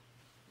old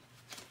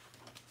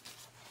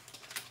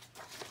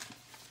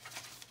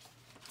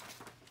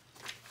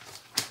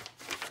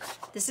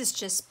this is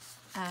just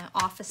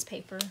office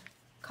paper,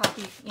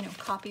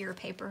 copier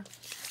paper.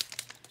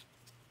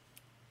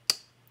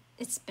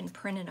 It's been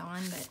printed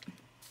on, but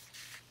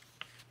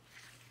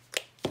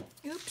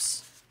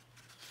oops.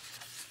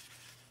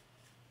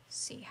 Let's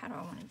see, how do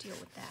I want to deal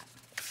with that?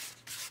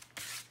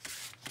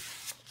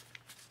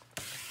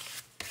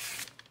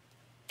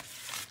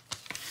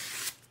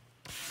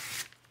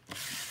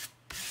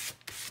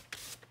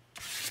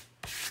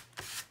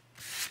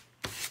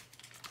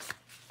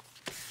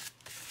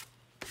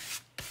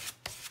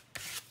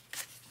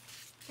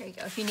 There you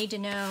go. If you need to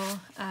know,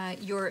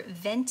 your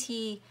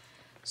venti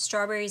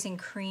strawberries and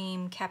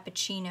cream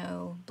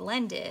cappuccino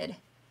blended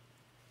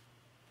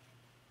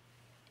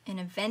in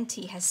a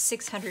venti has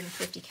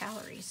 650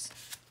 calories.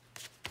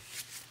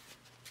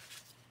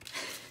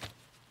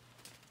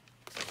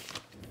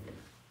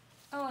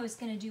 Oh, I was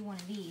going to do one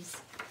of these.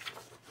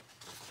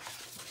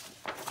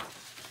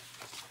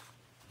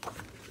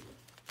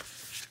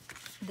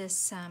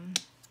 This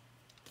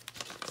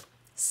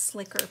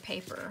slicker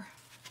paper.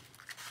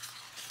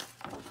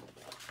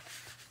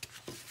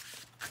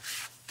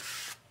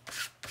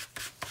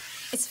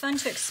 It's fun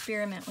to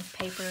experiment with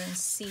paper and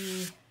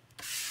see.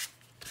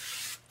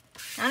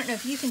 I don't know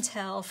if you can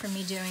tell from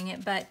me doing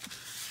it, but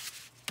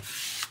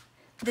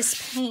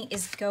this paint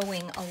is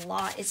going a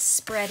lot, it's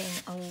spreading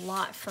a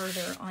lot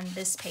further on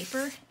this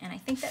paper, and I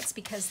think that's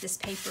because this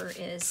paper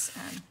is,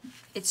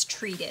 it's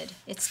treated.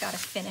 It's got a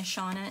finish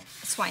on it.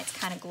 That's why it's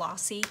kind of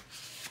glossy.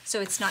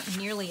 So it's not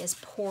nearly as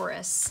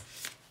porous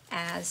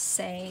as,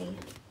 say,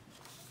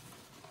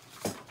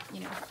 you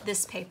know,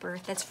 this paper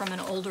that's from an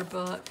older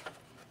book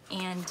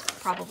and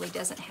probably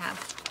doesn't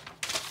have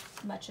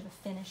much of a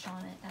finish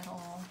on it at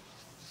all.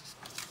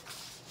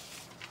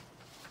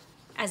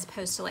 As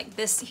opposed to like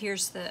this,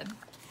 here's the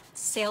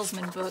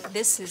Salesman book.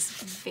 This is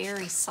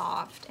very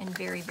soft and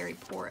very, very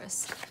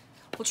porous.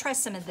 We'll try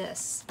some of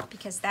this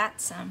because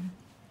that's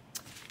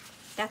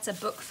a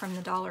book from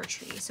the Dollar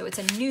Tree. So it's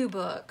a new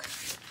book.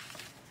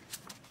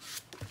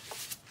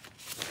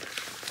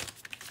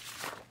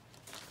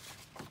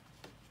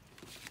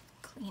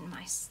 Clean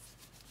my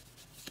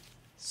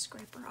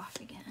scraper off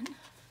again.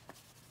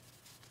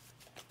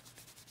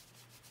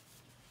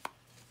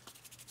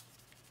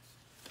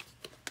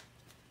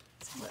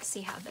 So let's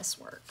see how this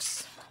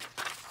works.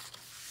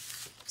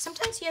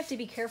 Sometimes you have to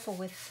be careful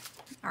with,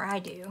 or I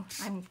do,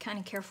 I'm kind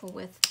of careful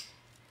with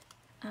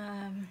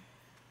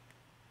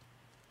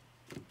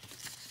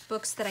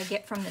books that I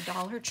get from the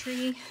Dollar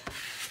Tree,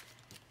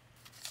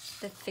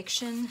 the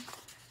fiction,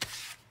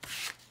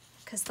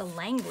 because the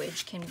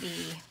language can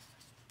be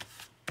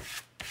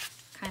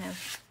kind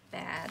of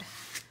bad,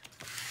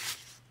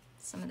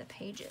 some of the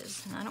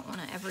pages, and I don't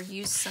want to ever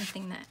use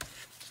something that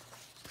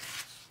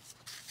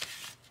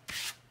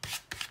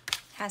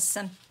has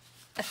some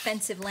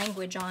offensive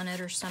language on it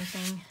or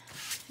something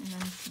and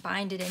then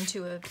bind it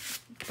into a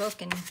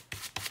book and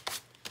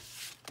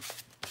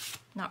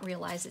not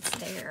realize it's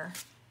there.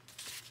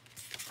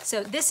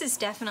 So this is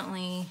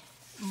definitely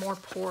more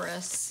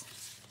porous.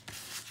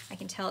 I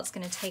can tell it's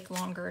going to take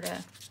longer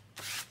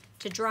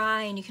to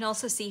dry, and you can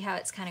also see how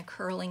it's kind of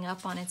curling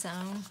up on its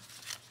own.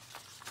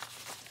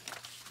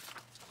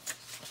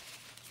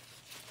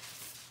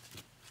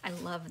 I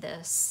love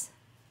this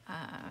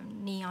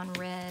neon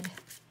red.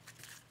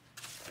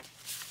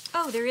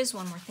 Oh, there is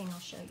one more thing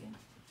I'll show you.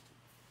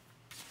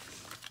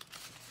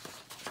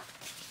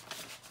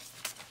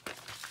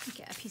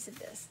 Get a piece of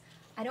this.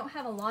 I don't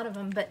have a lot of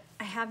them, but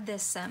I have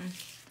this,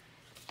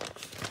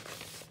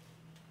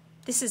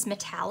 this is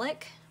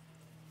metallic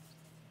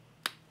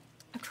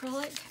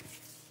acrylic,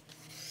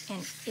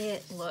 and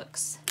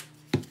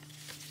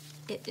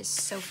it is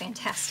so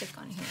fantastic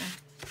on here.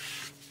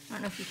 I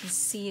don't know if you can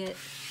see it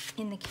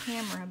in the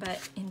camera,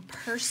 but in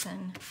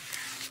person,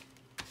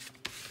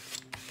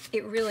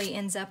 it really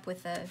ends up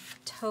with a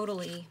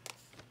totally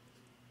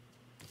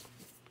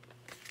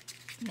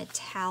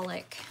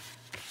metallic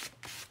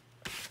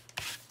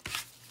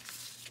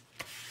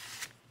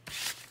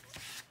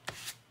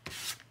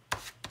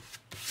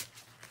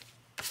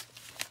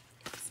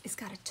it's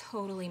got a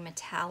totally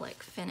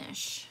metallic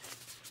finish.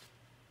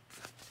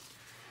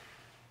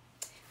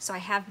 So I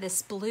have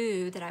this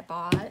blue that I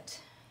bought,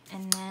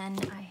 and then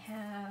I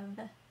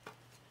have,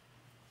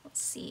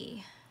 let's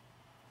see,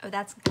 oh,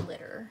 that's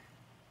glitter.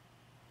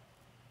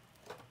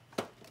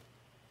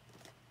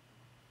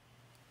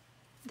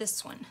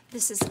 This one,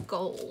 this is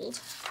gold.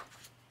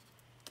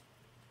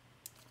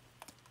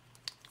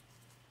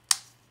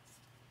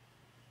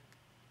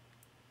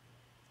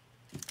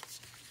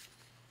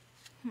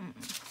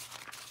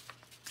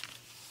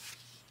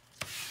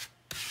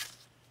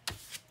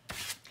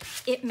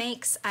 It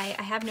makes, I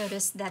have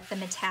noticed that the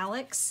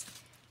metallics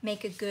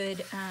make a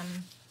good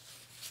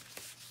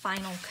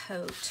final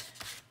coat.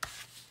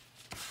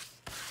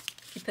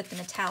 You put the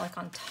metallic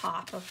on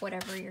top of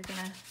whatever you're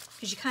gonna,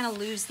 because you kind of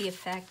lose the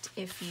effect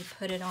if you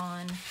put it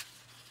on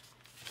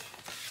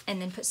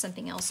and then put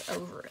something else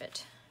over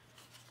it.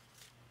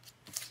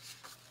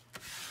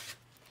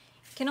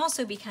 It can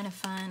also be kind of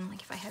fun,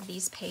 like if I have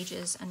these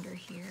pages under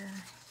here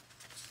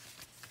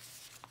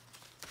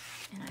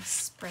and I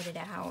spread it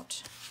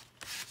out.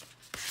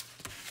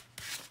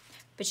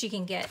 But you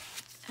can get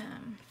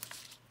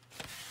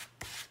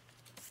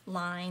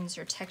lines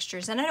or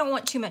textures. And I don't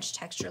want too much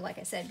texture, like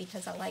I said,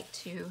 because I like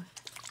to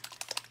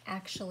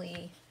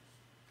actually,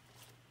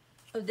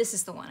 oh, this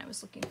is the one I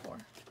was looking for.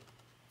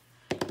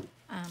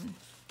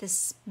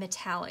 This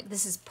metallic,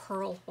 this is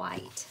pearl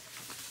white.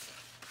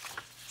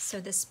 So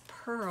this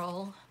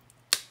pearl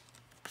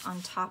on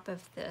top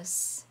of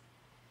this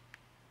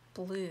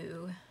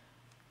blue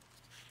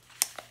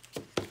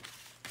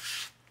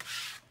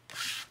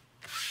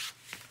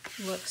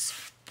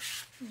looks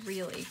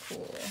really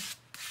cool.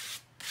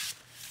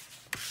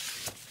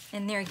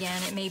 And there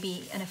again, it may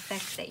be an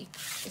effect that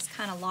is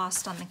kind of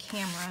lost on the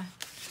camera,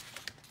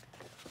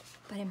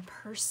 but in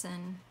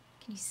person,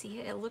 can you see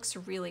it? It looks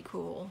really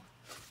cool.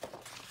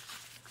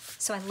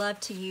 So I love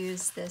to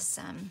use this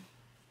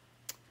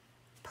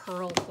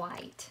pearl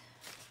white.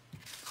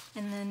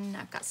 And then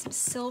I've got some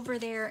silver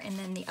there, and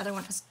then the other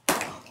one was,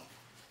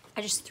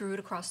 I just threw it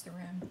across the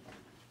room.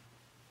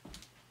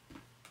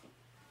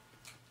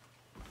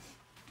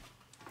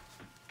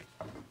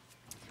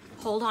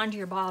 Hold on to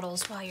your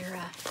bottles while you're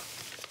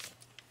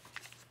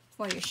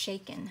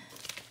shaking.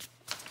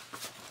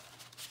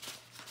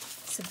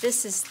 So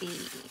this is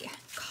the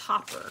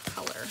copper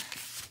color.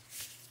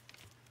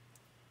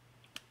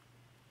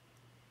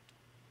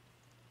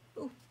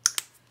 Ooh,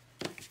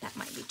 that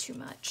might be too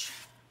much.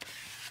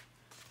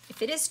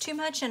 If it is too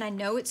much, and I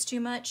know it's too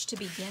much to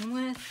begin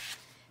with,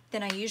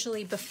 then I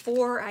usually,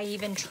 before I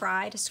even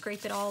try to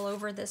scrape it all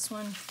over this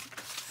one,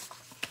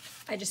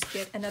 I just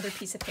get another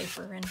piece of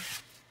paper and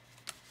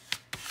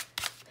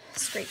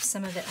scrape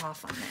some of it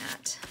off on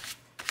that.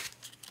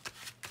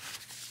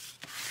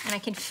 And I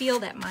can feel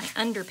that my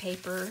under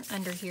paper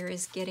under here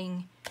is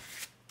getting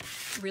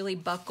really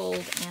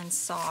buckled and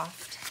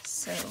soft.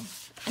 So,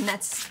 and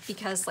that's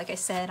because, like I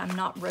said, I'm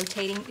not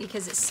rotating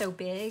because it's so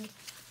big.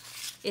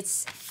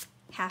 It's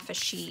half a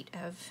sheet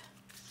of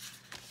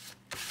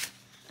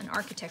an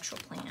architectural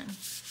plan.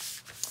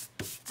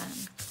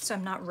 So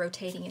I'm not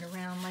rotating it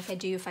around like I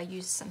do if I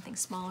use something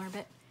smaller,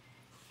 but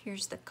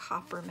here's the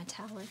copper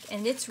metallic,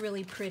 and it's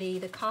really pretty.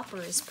 The copper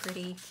is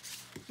pretty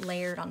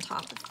layered on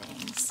top of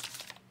things.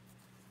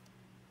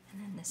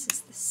 And then this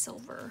is the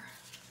silver.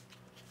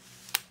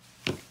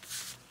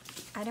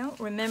 I don't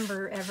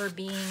remember ever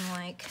being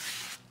like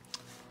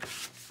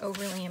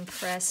overly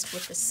impressed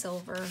with the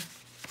silver.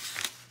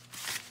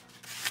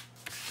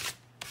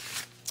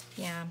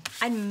 Yeah,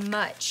 I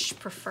much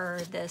prefer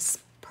this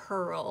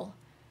pearl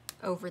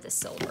over the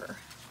silver.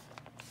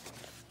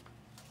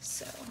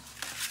 So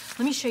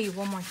let me show you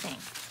one more thing.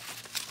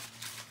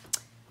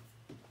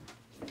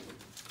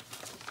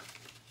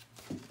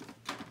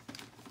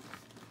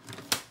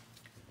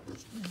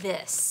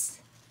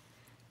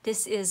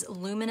 This is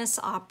Luminous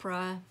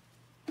Opera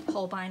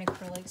Holbein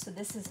acrylic. So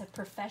this is a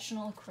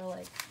professional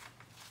acrylic.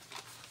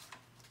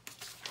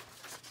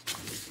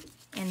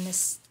 And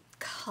this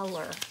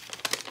color.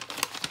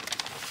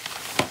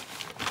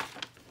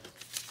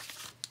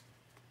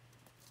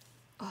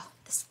 Oh,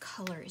 this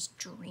color is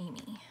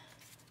dreamy.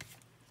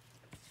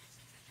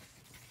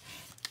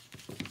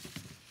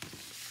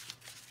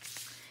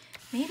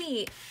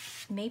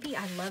 Maybe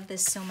I love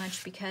this so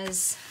much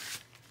because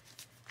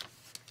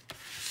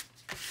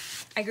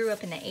I grew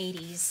up in the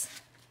 80s.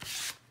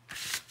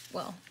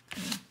 Well, I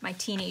mean, my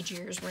teenage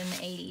years were in the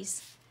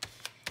 80s.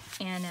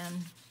 And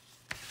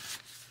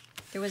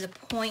there was a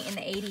point in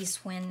the 80s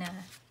when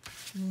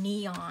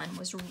neon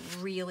was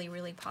really,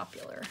 really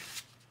popular.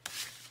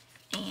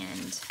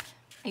 And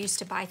I used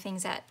to buy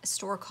things at a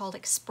store called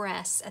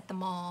Express at the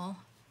mall.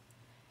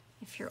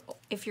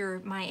 If you're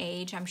my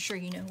age, I'm sure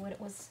you know what it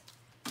was.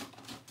 I'm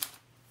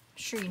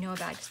sure you know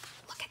about it.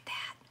 Look at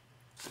that.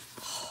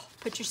 Oh,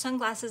 put your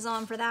sunglasses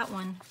on for that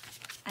one.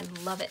 I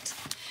love it.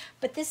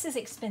 But this is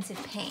expensive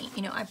paint.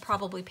 You know, I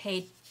probably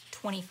paid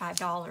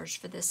 $25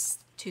 for this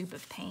tube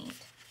of paint.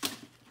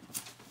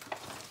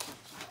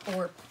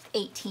 Or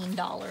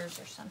 $18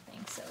 or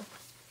something. So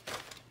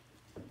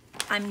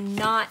I'm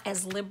not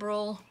as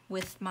liberal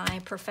with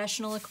my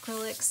professional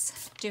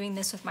acrylics, doing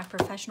this with my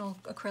professional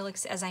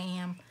acrylics, as I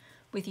am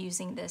with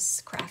using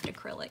this craft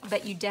acrylic,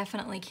 but you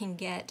definitely can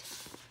get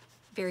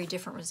very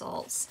different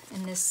results.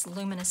 And this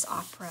Luminous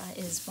Opera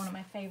is one of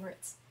my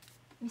favorites.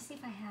 Let me see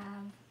if I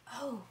have,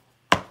 oh,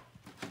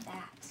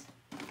 that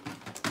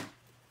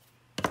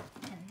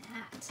and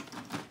that.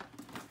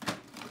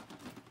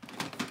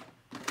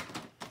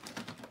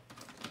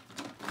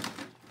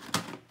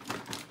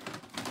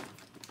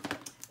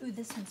 Ooh,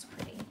 this one's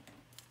pretty.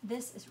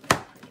 This is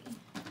really pretty.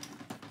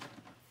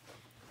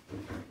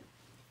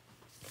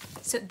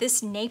 So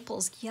this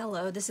Naples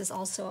yellow, this is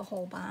also a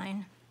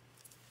Holbein.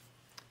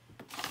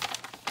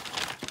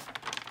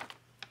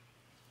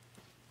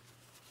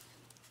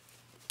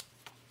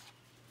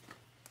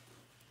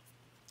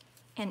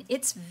 And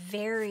it's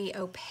very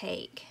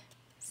opaque.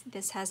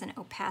 This has an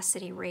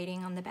opacity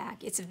rating on the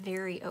back. It's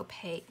very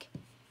opaque,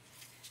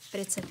 but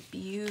it's a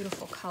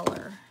beautiful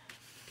color,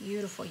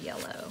 beautiful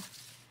yellow.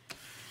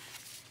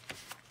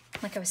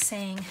 Like I was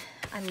saying,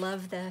 I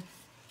love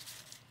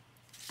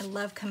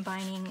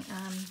combining,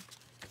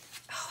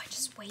 oh, I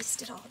just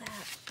wasted all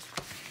that.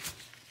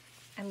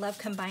 I love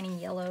combining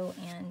yellow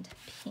and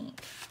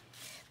pink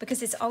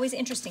because it's always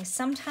interesting.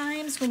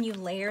 Sometimes when you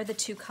layer the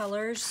two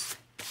colors,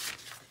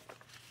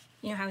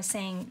 you know how I was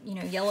saying, you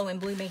know, yellow and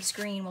blue makes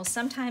green. Well,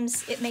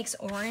 sometimes it makes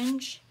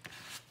orange.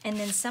 And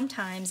then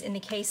sometimes in the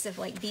case of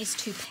like these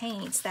two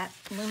paints, that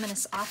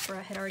Luminous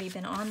Opera had already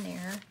been on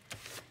there,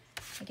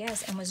 I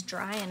guess, and was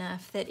dry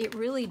enough that it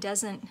really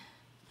doesn't,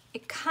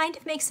 it kind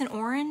of makes an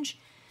orange,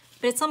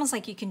 but it's almost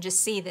like you can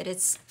just see that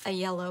it's a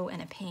yellow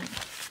and a pink.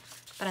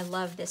 But I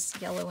love this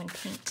yellow and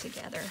pink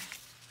together.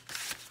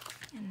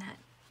 And that,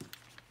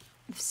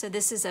 so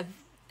this is an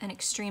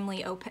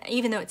extremely opaque,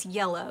 even though it's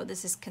yellow,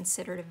 this is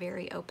considered a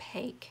very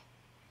opaque.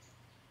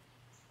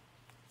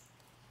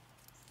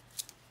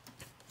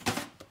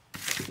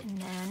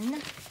 And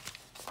then,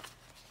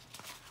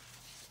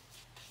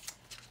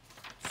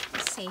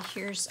 let's say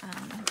here's,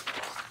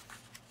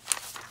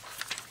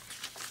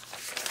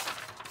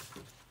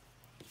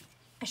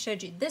 I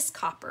showed you this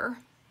copper.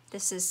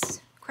 This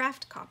is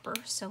craft copper,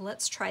 so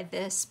let's try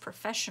this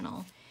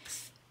professional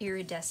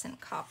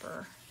iridescent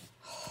copper.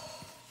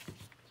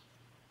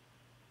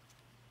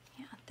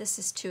 Yeah, this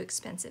is too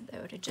expensive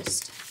though to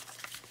just,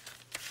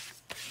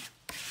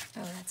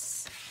 oh,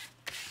 it's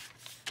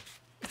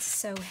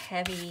so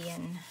heavy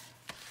and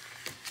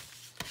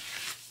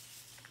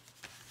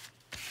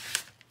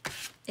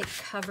it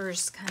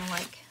covers kind of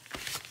like,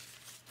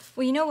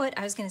 well, you know what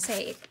I was going to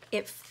say,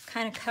 it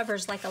kind of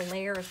covers like a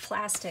layer of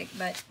plastic,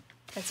 but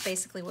that's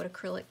basically what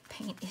acrylic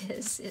paint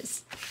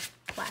is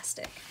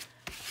plastic.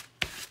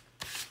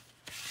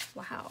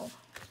 Wow.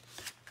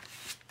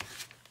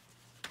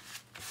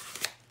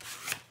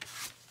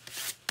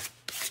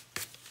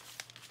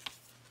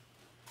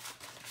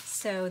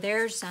 So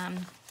there's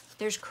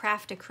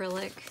craft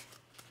acrylic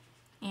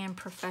and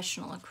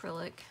professional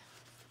acrylic.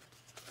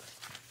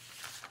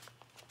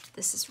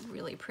 This is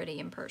really pretty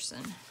in person.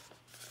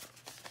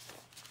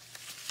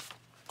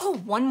 Oh,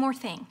 one more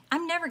thing.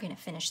 I'm never going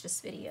to finish this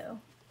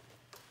video.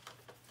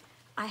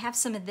 I have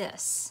some of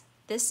this.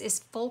 This is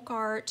folk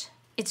art.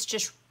 It's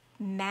just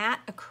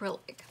matte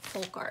acrylic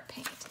folk art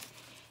paint.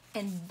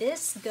 And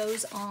this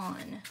goes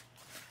on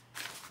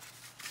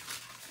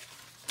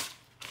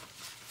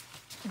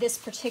this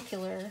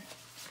particular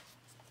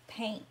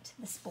paint,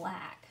 this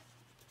black.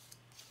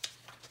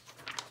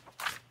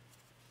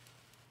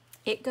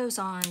 It goes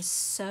on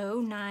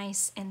so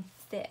nice and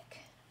thick.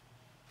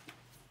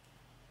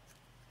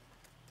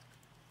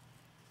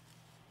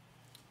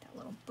 That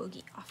little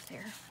boogie off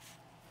there.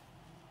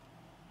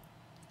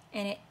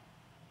 And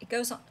it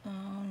goes on,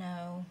 oh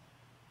no.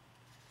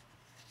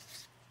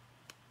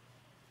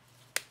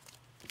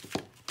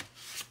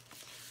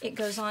 It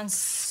goes on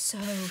so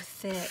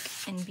thick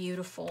and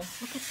beautiful.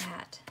 Look at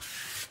that.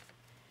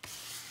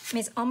 I mean,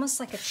 it's almost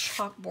like a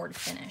chalkboard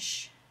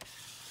finish.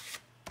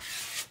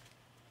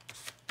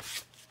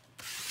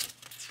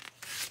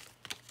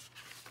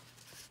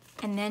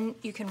 And then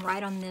you can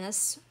write on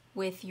this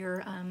with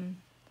your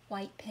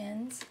white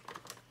pens.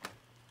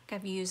 I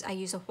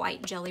use a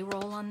white jelly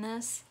roll on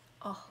this.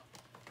 Oh,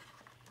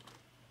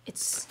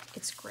 it's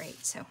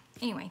great. So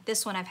anyway,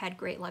 this one I've had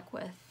great luck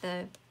with.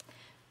 The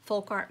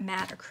folk art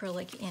matte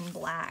acrylic in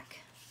black.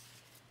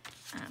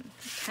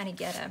 Kind of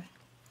get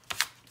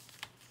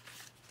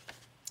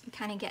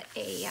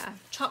a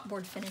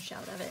chalkboard finish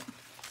out of it.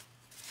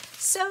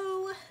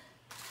 So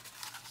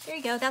there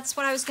you go. That's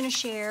what I was going to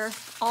share.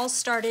 All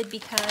started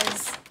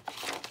because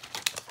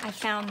I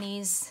found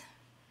these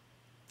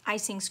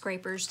icing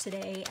scrapers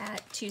today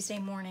at Tuesday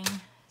morning.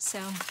 So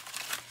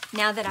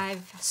now that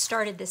I've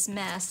started this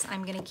mess,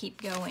 I'm going to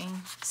keep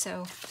going.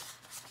 So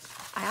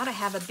I ought to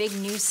have a big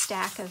new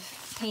stack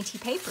of painty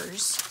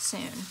papers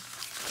soon.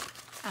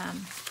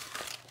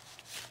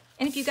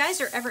 And if you guys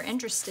are ever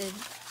interested,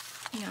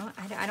 you know,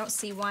 I don't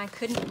see why I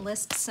couldn't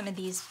list some of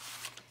these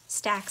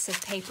stacks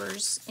of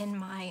papers in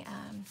my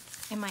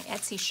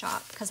Etsy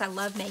shop, because I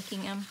love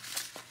making them.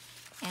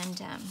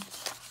 And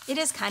it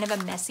is kind of a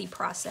messy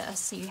process,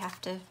 so you have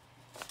to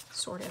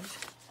sort of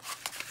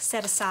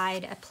set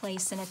aside a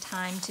place and a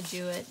time to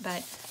do it,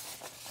 but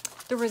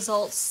the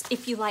results,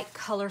 if you like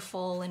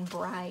colorful and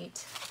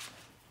bright,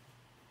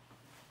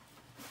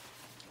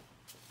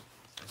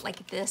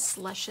 like this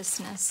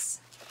lusciousness,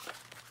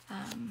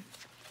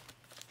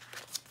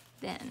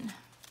 then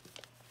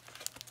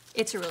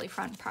it's a really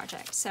fun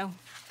project. So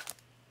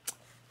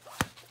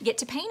get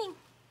to painting.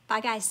 Bye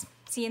guys,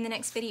 see you in the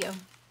next video.